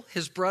Abel,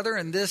 his brother,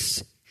 and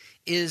this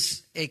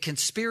is a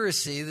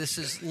conspiracy. This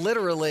is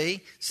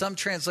literally, some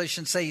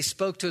translations say he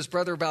spoke to his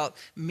brother about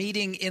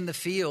meeting in the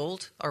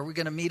field. Are we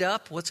going to meet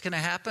up? What's going to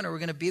happen? Are we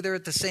going to be there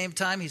at the same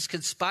time? He's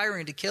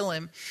conspiring to kill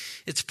him.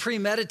 It's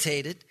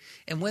premeditated.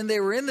 And when they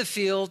were in the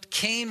field,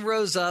 Cain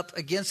rose up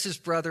against his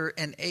brother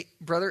and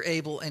brother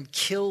Abel and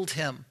killed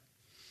him.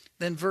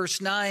 Then verse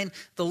 9,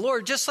 the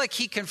Lord, just like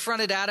he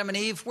confronted Adam and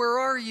Eve, where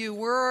are you?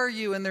 Where are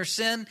you in their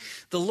sin?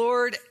 The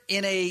Lord,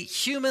 in a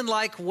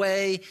human-like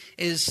way,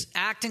 is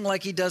acting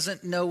like he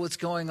doesn't know what's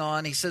going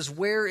on. He says,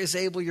 where is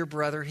Abel, your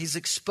brother? He's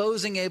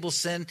exposing Abel's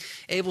sin.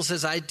 Abel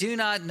says, I do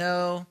not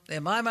know.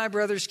 Am I my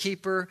brother's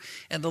keeper?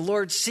 And the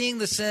Lord, seeing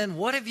the sin,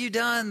 what have you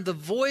done? The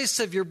voice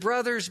of your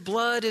brother's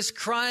blood is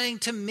crying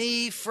to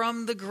me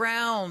from the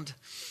ground.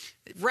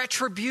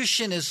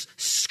 Retribution is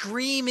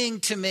screaming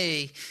to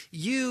me.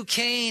 You,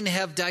 Cain,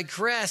 have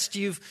digressed.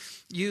 You've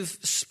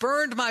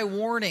spurned my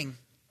warning.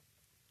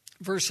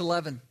 Verse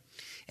 11.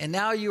 And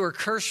now you are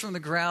cursed from the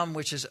ground,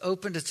 which has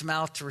opened its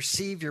mouth to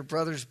receive your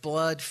brother's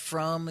blood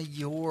from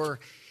your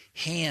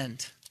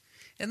hand.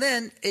 And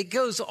then it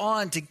goes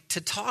on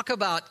to talk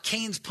about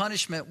Cain's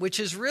punishment, which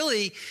is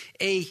really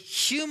a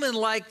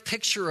human-like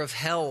picture of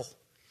hell.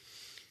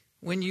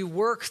 When you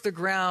work the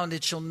ground,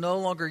 it shall no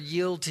longer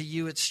yield to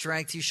you its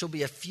strength. You shall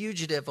be a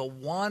fugitive, a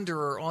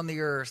wanderer on the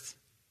earth.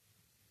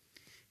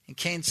 And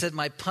Cain said,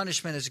 my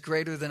punishment is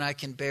greater than I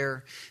can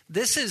bear.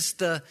 This is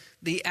the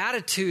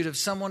attitude of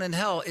someone in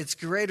hell. It's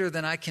greater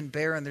than I can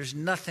bear, and there's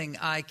nothing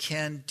I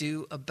can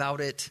do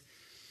about it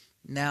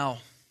now.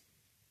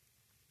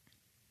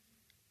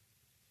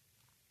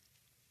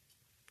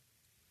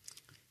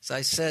 As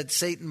I said,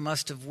 Satan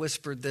must have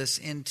whispered this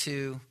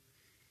into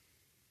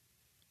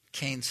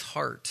Cain's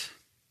heart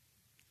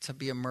to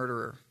be a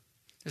murderer.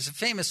 There's a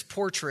famous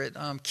portrait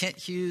Kent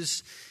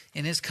Hughes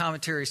in his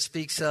commentary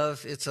speaks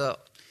of.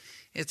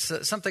 It's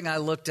something I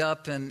looked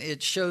up, and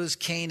it shows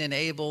Cain and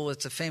Abel.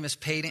 It's a famous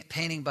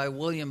painting by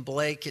William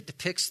Blake. It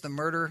depicts the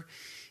murder.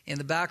 In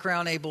the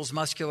background, Abel's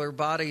muscular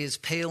body is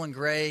pale and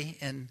gray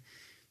and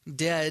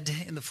dead.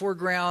 In the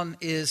foreground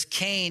is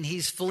Cain.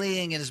 He's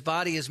fleeing and his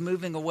body is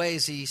moving away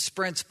as he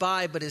sprints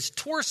by, but his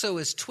torso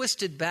is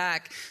twisted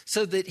back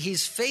so that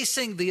he's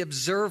facing the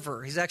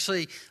observer. He's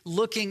actually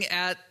looking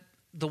at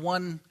the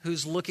one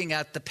who's looking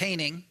at the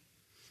painting,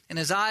 and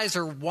his eyes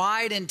are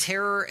wide in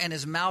terror and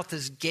his mouth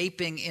is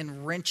gaping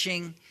in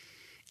wrenching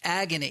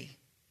agony.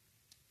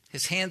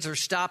 His hands are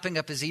stopping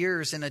up his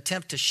ears in an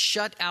attempt to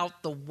shut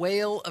out the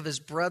wail of his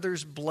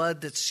brother's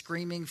blood that's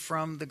screaming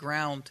from the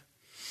ground.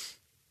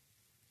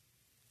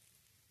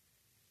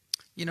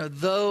 You know,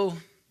 though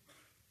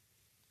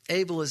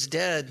Abel is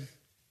dead,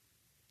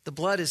 the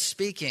blood is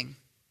speaking.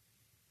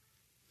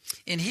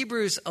 In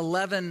Hebrews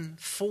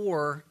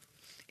 11:4,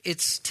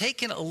 it's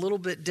taken a little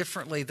bit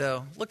differently,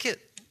 though. Look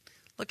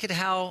at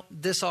how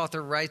this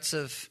author writes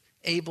of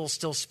Abel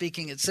still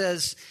speaking. It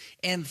says,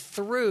 and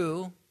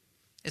through,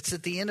 it's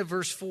at the end of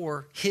verse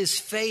 4, his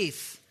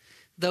faith,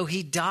 though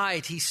he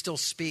died, he still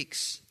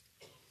speaks.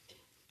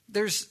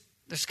 There's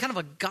kind of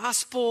a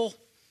gospel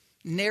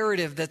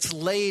narrative that's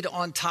laid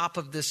on top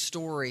of this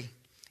story.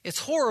 It's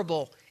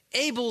horrible.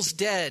 Abel's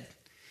dead.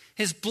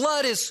 His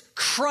blood is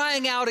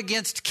crying out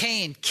against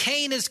Cain.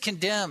 Cain is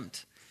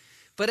condemned.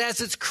 But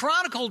as it's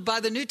chronicled by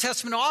the New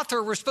Testament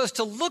author, we're supposed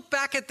to look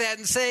back at that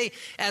and say,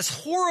 as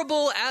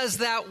horrible as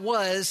that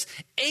was,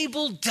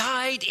 Abel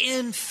died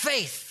in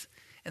faith.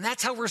 And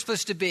that's how we're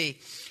supposed to be.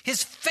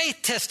 His faith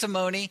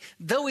testimony,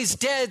 though he's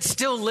dead,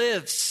 still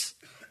lives.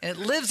 And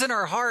it lives in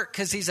our heart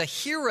because he's a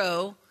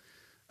hero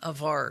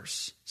of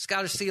ours.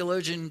 Scottish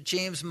theologian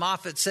James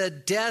Moffat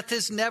said, death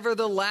is never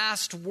the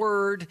last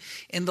word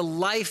in the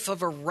life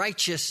of a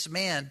righteous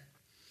man.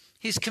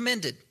 He's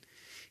commended.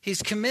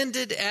 He's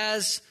commended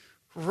as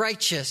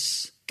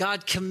righteous.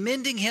 God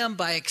commending him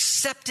by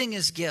accepting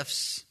his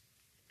gifts.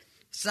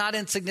 It's not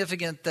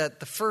insignificant that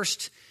the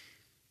first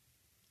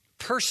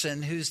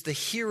person who's the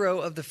hero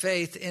of the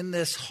faith in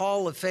this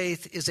hall of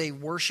faith is a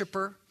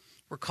worshiper.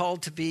 We're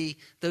called to be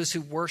those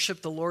who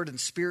worship the Lord in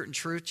spirit and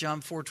truth. John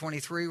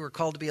 4:23. We're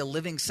called to be a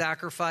living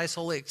sacrifice,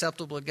 holy,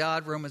 acceptable to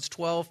God. Romans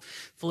 12.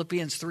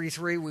 Philippians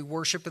 3:3. We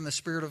worship in the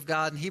Spirit of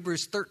God. And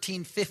Hebrews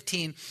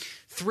 13:15.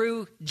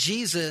 Through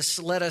Jesus,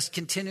 let us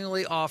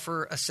continually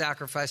offer a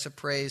sacrifice of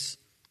praise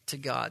to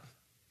God.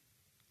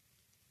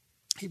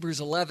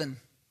 Hebrews 11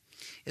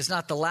 is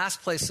not the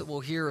last place that we'll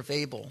hear of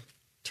Abel.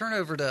 Turn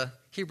over to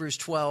Hebrews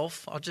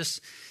 12. I'll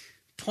just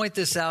point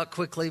this out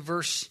quickly.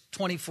 Verse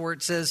 24,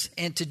 it says,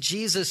 and to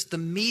Jesus, the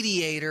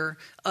mediator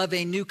of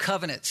a new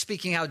covenant.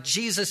 Speaking how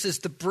Jesus is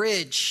the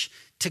bridge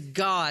to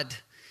God.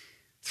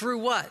 Through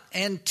what?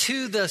 And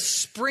to the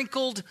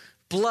sprinkled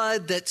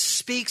blood that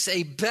speaks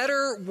a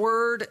better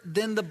word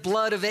than the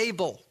blood of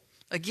Abel.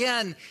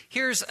 Again,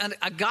 here's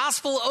a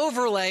gospel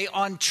overlay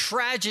on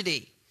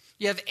tragedy.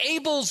 You have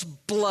Abel's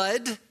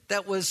blood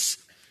that was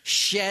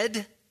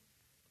shed,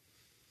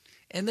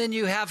 and then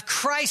you have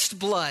Christ's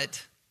blood.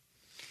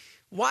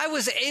 Why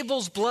was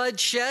Abel's blood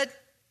shed?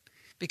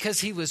 Because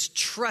he was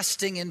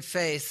trusting in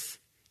faith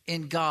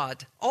in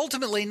God.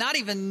 Ultimately, not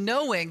even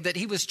knowing that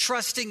he was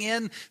trusting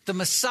in the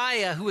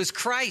Messiah, who is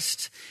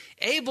Christ.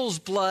 Abel's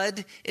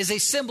blood is a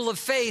symbol of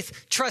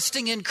faith,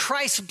 trusting in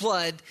Christ's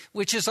blood,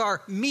 which is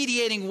our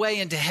mediating way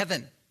into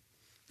heaven.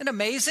 Isn't it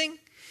amazing?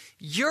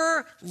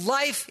 Your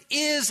life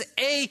is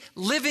a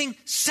living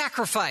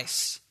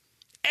sacrifice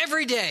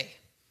every day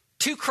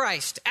to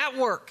Christ, at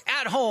work,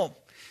 at home,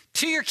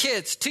 to your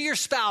kids, to your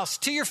spouse,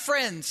 to your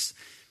friends.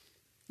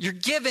 Your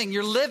giving,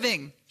 your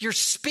living, your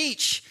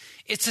speech,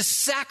 it's a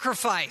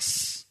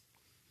sacrifice.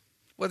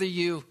 Whether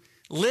you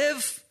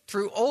live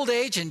through old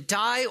age and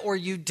die, or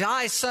you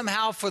die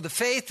somehow for the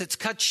faith that's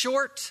cut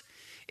short,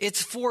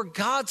 it's for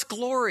God's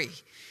glory.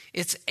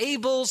 It's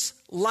Abel's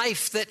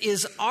life that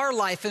is our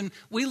life. And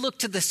we look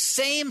to the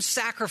same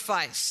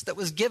sacrifice that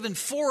was given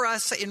for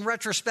us in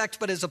retrospect,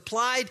 but is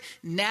applied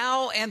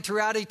now and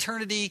throughout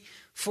eternity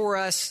for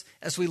us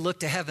as we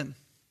look to heaven.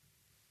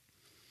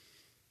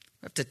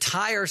 We have to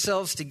tie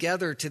ourselves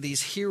together to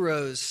these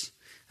heroes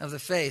of the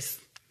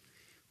faith.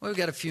 Well, we've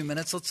got a few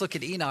minutes. Let's look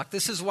at Enoch.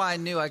 This is why I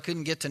knew I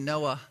couldn't get to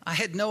Noah. I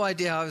had no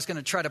idea how I was going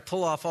to try to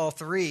pull off all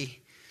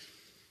three.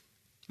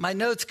 My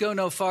notes go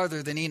no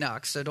farther than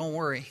Enoch, so don't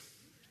worry.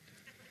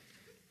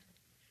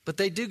 But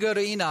they do go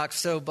to Enoch,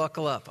 so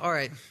buckle up. All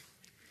right.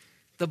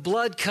 The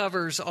blood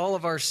covers all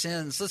of our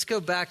sins. Let's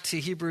go back to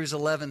Hebrews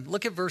 11.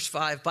 Look at verse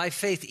 5. By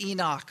faith,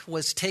 Enoch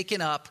was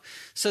taken up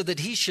so that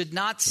he should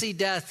not see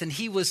death, and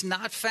he was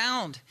not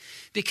found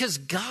because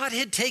God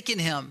had taken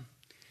him.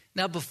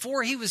 Now,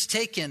 before he was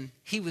taken,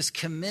 he was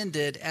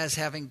commended as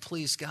having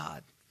pleased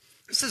God.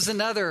 This is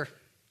another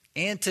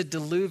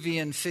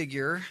antediluvian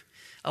figure,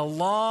 a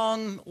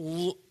long-lived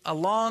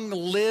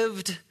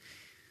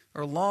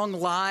or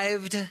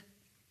long-lived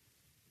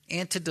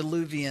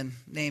antediluvian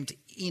named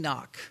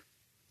Enoch.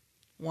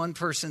 One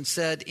person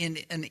said in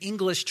an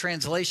English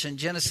translation,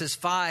 Genesis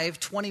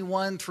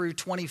 5:21 through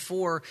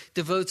 24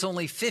 devotes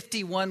only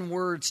 51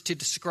 words to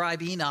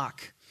describe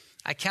Enoch.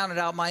 I counted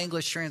out my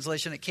English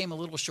translation. It came a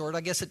little short.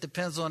 I guess it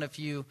depends on if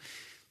you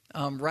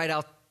write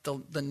out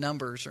the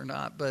numbers or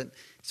not. But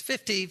it's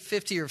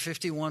 50 or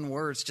 51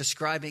 words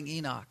describing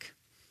Enoch.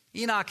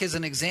 Enoch is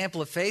an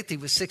example of faith. He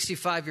was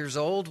 65 years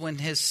old when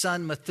his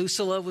son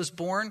Methuselah was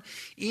born.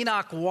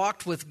 Enoch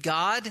walked with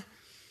God,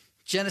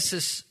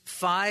 Genesis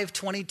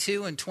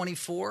 5:22 and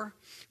 24,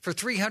 for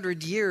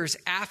 300 years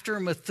after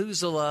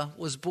Methuselah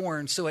was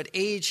born. So at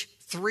age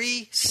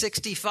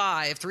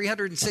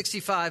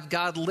 365,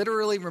 God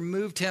literally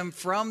removed him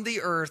from the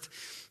earth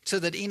so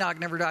that Enoch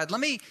never died. Let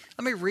me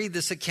read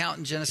this account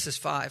in Genesis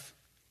 5.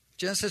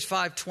 Genesis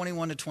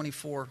 5:21 to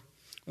 24.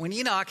 When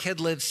Enoch had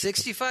lived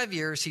 65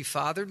 years, he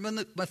fathered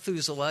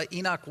Methuselah.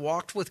 Enoch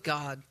walked with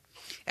God.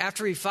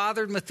 After he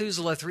fathered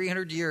Methuselah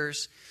 300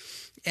 years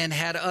and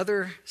had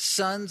other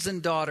sons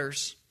and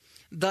daughters,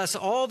 thus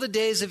all the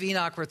days of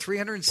Enoch were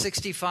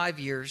 365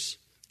 years.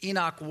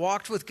 Enoch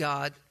walked with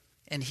God,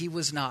 and he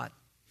was not,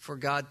 for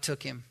God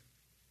took him.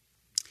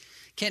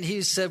 Kent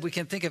Hughes said we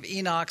can think of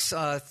Enoch's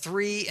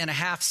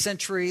 3.5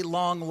 century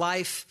long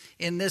life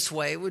in this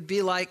way. It would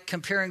be like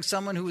comparing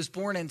someone who was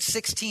born in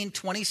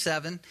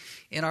 1627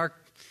 in our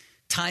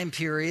time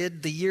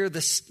period, the year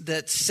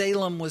that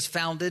Salem was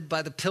founded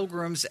by the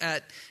Pilgrims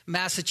at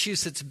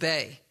Massachusetts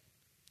Bay.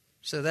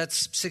 So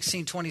that's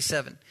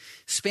 1627.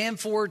 Span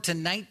forward to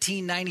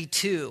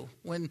 1992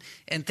 and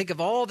think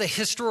of all the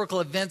historical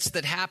events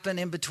that happen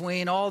in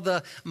between, all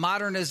the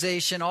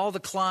modernization, all the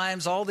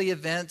climbs, all the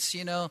events,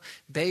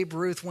 Babe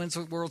Ruth wins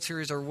the World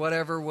Series or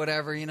whatever,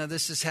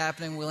 this is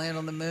happening, we land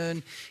on the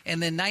moon. And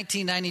then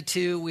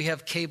 1992, we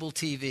have cable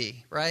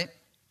TV, right?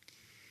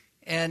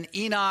 And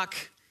Enoch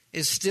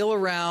is still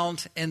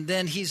around, and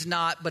then he's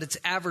not, but it's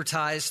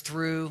advertised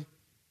through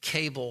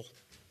cable.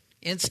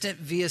 Instant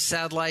via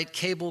satellite,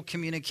 cable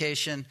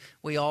communication,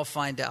 we all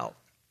find out.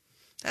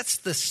 That's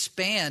the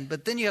span.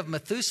 But then you have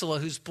Methuselah,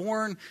 who's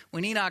born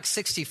when Enoch is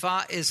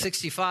 65 in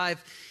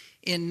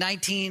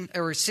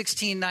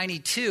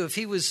 1692. If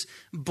he was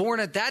born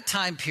at that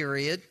time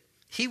period,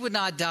 he would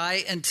not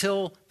die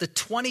until the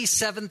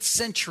 27th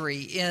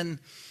century in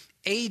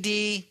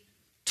AD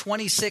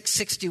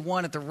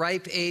 2661 at the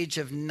ripe age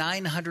of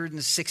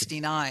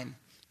 969.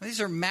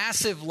 These are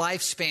massive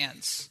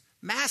lifespans.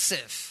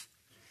 Massive.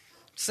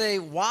 Say,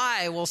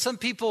 why? Well, some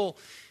people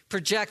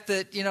project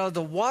that,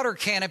 the water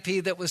canopy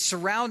that was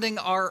surrounding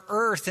our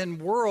earth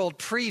and world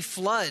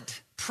pre-flood,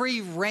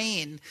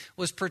 pre-rain,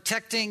 was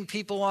protecting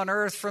people on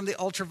earth from the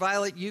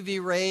ultraviolet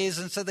UV rays,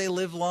 and so they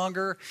live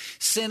longer.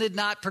 Sin had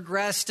not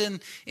progressed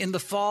in the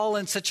fall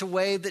in such a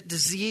way that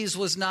disease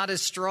was not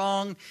as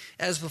strong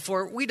as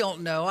before. We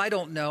don't know. I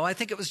don't know. I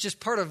think it was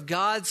just part of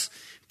God's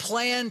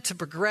plan to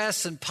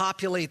progress and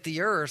populate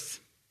the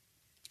earth.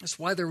 That's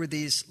why there were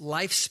these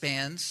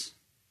lifespans.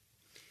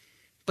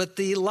 But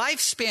the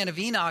lifespan of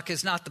Enoch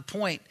is not the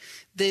point.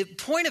 The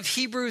point of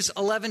Hebrews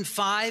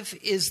 11:5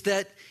 is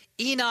that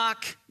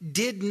Enoch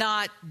did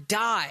not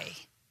die.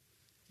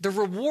 The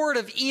reward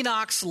of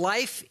Enoch's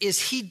life is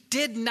he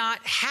did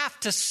not have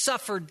to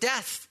suffer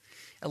death.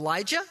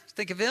 Elijah,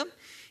 think of him.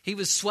 He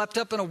was swept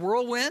up in a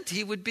whirlwind.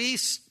 He would be,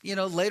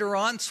 later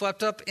on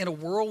swept up in a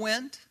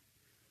whirlwind.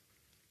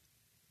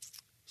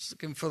 Just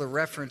looking for the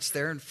reference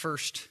there in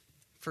First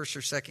or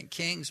Second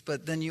Kings.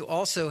 But then you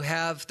also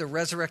have the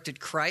resurrected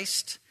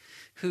Christ,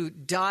 who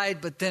died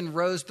but then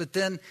rose but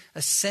then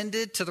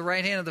ascended to the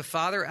right hand of the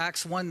Father,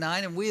 Acts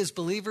 1:9. And we as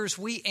believers,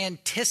 we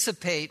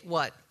anticipate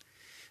what?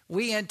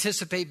 We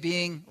anticipate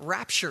being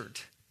raptured.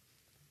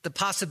 The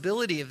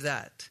possibility of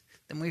that.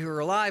 Then we who are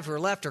alive, who are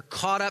left, are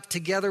caught up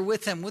together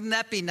with him. Wouldn't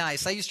that be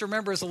nice? I used to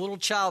remember as a little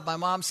child, my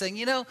mom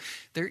saying,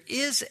 there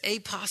is a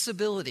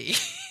possibility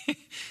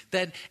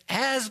that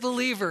as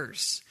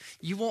believers,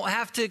 you won't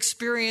have to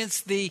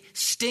experience the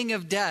sting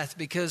of death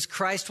because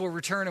Christ will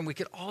return and we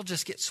could all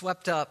just get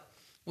swept up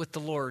with the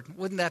Lord.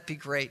 Wouldn't that be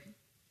great?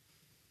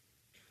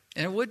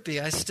 And it would be.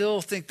 I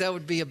still think that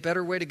would be a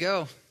better way to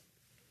go.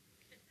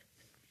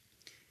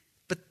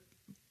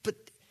 But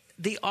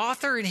the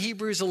author in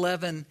Hebrews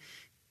 11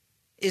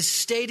 is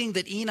stating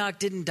that Enoch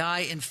didn't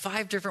die in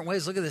 5 different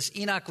ways. Look at this.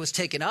 Enoch was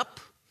taken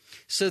up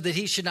so that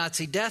he should not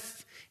see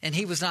death, and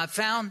he was not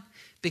found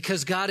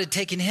because God had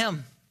taken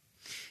him.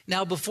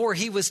 Now, before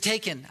he was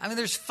taken,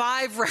 there's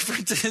 5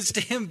 references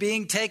to him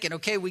being taken.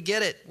 Okay, we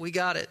get it. We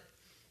got it.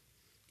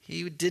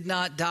 He did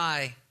not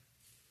die.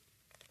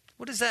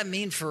 What does that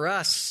mean for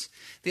us?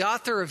 The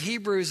author of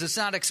Hebrews is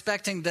not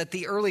expecting that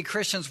the early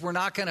Christians were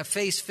not going to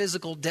face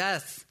physical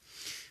death.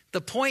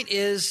 The point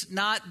is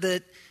not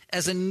that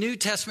as a New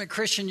Testament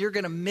Christian, you're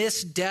going to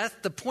miss death.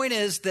 The point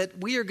is that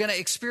we are going to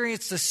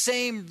experience the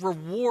same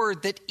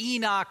reward that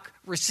Enoch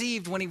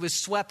received when he was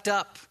swept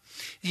up.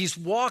 He's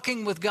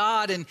walking with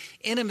God in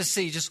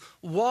intimacy, just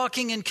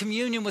walking in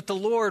communion with the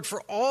Lord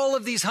for all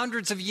of these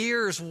hundreds of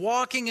years,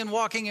 walking and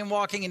walking and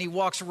walking, and he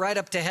walks right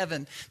up to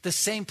heaven, the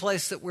same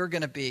place that we're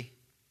going to be.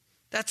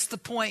 That's the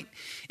point.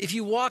 If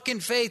you walk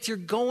in faith, you're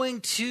going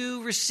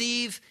to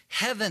receive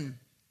heaven.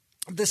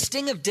 The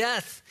sting of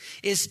death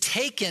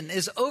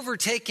is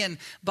overtaken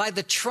by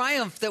the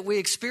triumph that we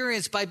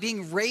experience by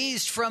being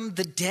raised from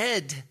the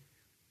dead.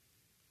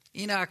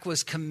 Enoch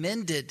was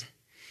commended.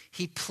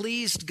 He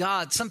pleased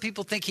God. Some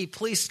people think he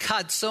pleased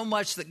God so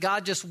much that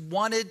God just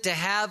wanted to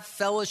have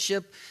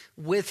fellowship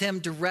with him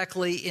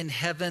directly in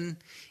heaven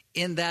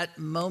in that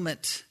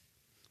moment.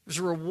 There's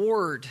a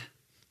reward.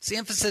 The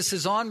emphasis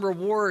is on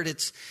reward.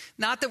 It's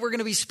not that we're going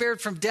to be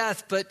spared from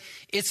death, but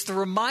it's the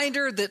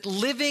reminder that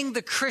living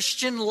the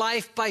Christian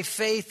life by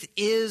faith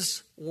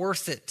is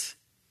worth it.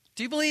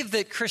 Do you believe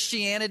that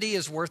Christianity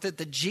is worth it,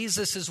 that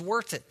Jesus is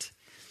worth it?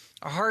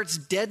 Our hearts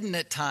deaden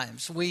at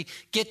times. We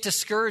get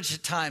discouraged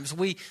at times.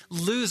 We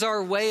lose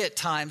our way at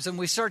times, and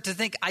we start to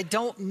think, I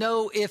don't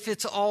know if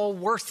it's all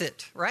worth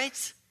it,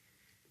 right?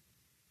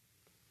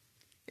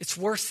 It's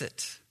worth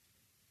it.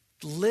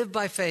 Live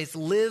by faith.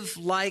 Live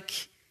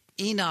like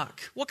Enoch.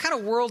 What kind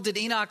of world did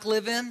Enoch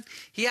live in?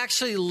 He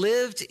actually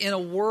lived in a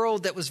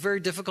world that was very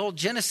difficult.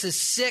 Genesis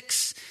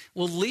 6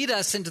 will lead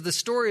us into the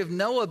story of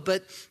Noah,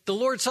 but the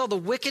Lord saw the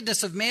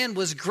wickedness of man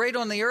was great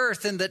on the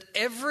earth, and that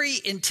every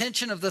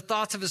intention of the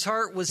thoughts of his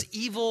heart was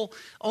evil,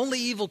 only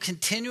evil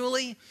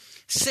continually.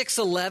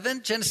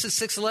 6:11, Genesis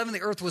 6:11,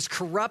 the earth was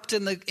corrupt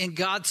in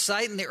God's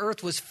sight, and the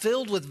earth was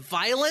filled with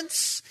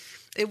violence.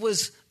 It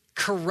was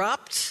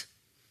corrupt.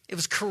 It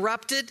was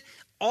corrupted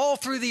all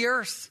through the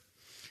earth.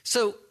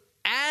 So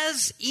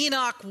as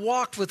Enoch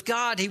walked with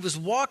God, he was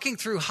walking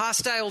through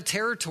hostile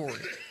territory.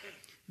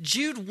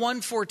 Jude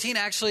 1:14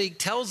 actually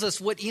tells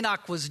us what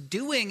Enoch was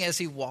doing as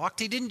he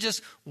walked. He didn't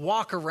just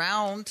walk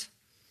around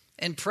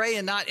and pray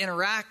and not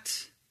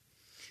interact.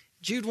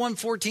 Jude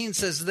 1:14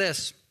 says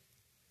this,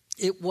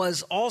 "It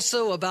was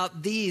also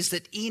about these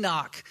that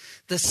Enoch,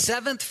 the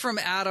 7th from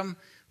Adam,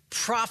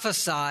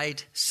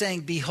 prophesied,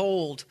 saying,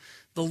 Behold,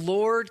 the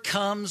Lord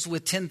comes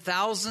with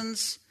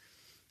 10,000s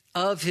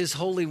of his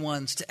holy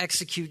ones to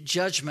execute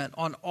judgment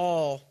on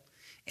all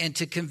and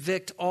to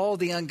convict all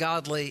the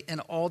ungodly and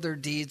all their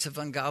deeds of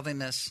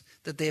ungodliness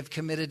that they have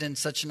committed in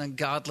such an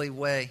ungodly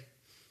way,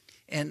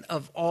 and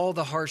of all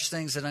the harsh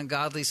things that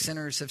ungodly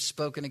sinners have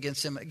spoken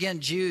against him."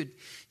 Again, Jude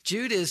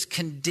is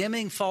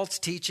condemning false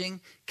teaching,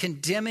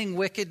 condemning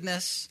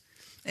wickedness,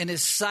 and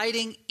is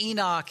citing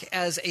Enoch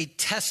as a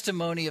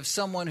testimony of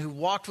someone who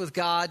walked with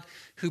God,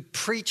 who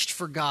preached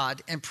for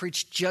God and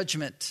preached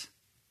judgment.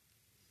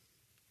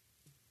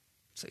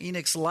 So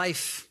Enoch's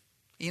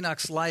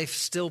life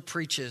still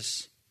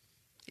preaches,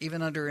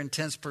 even under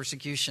intense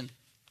persecution.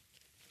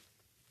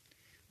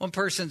 One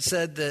person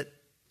said that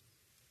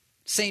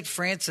St.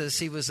 Francis,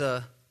 he was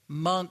a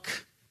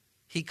monk.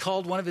 He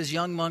called one of his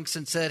young monks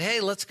and said,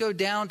 "Hey, let's go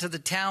down to the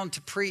town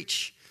to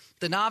preach."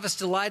 The novice,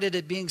 delighted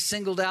at being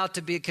singled out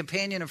to be a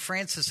companion of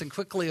Francis, and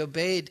quickly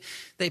obeyed.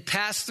 They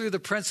passed through the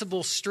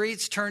principal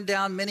streets, turned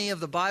down many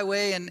of the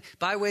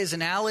byways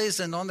and alleys,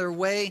 and on their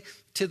way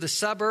to the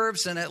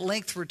suburbs, and at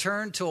length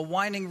returned to a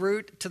winding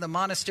route to the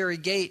monastery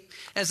gate.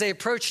 As they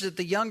approached it,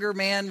 the younger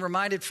man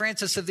reminded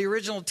Francis of the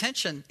original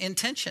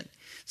intention.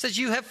 Says,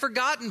 "You have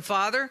forgotten,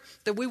 Father,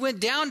 that we went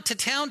down to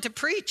town to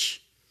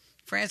preach."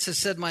 Francis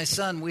said, "My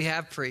son, we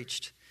have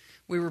preached.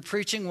 We were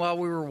preaching while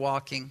we were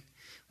walking.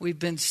 We've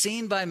been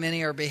seen by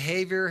many. Our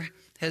behavior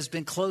has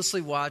been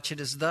closely watched. It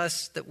is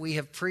thus that we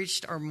have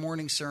preached our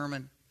morning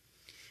sermon.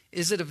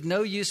 Is it of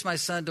no use, my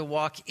son, to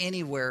walk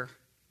anywhere?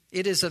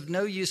 It is of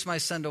no use, my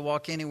son, to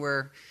walk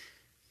anywhere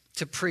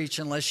to preach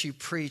unless you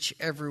preach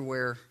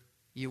everywhere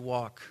you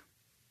walk.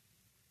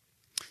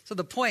 So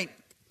the point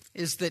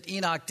is that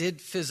Enoch did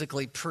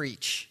physically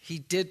preach. He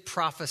did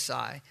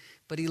prophesy,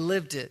 but he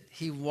lived it.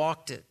 He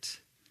walked it.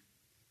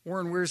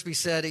 Warren Wiersbe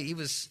said he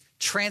was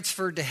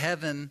transferred to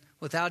heaven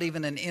without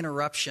even an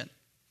interruption.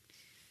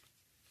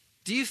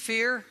 Do you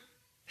fear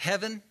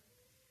heaven?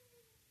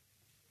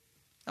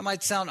 That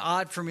might sound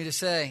odd for me to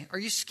say. Are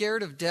you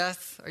scared of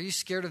death? Are you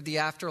scared of the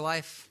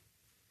afterlife?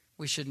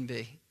 We shouldn't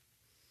be.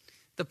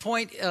 The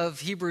point of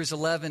Hebrews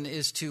 11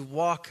 is to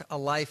walk a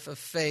life of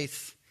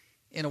faith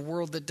in a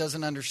world that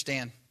doesn't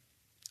understand,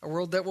 a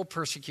world that will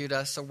persecute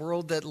us, a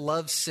world that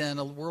loves sin,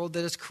 a world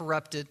that is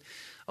corrupted,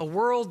 a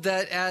world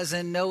that, as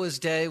in Noah's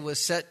day, was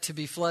set to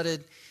be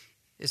flooded,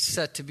 is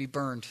set to be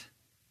burned.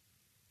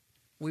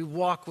 We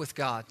walk with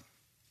God.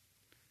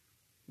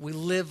 We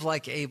live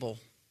like Abel.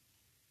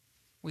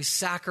 We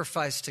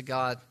sacrifice to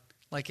God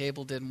like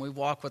Abel did, and we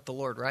walk with the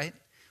Lord, right?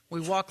 We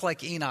walk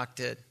like Enoch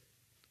did.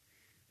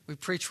 We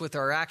preach with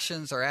our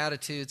actions, our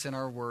attitudes, and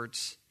our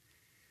words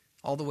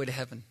all the way to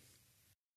heaven.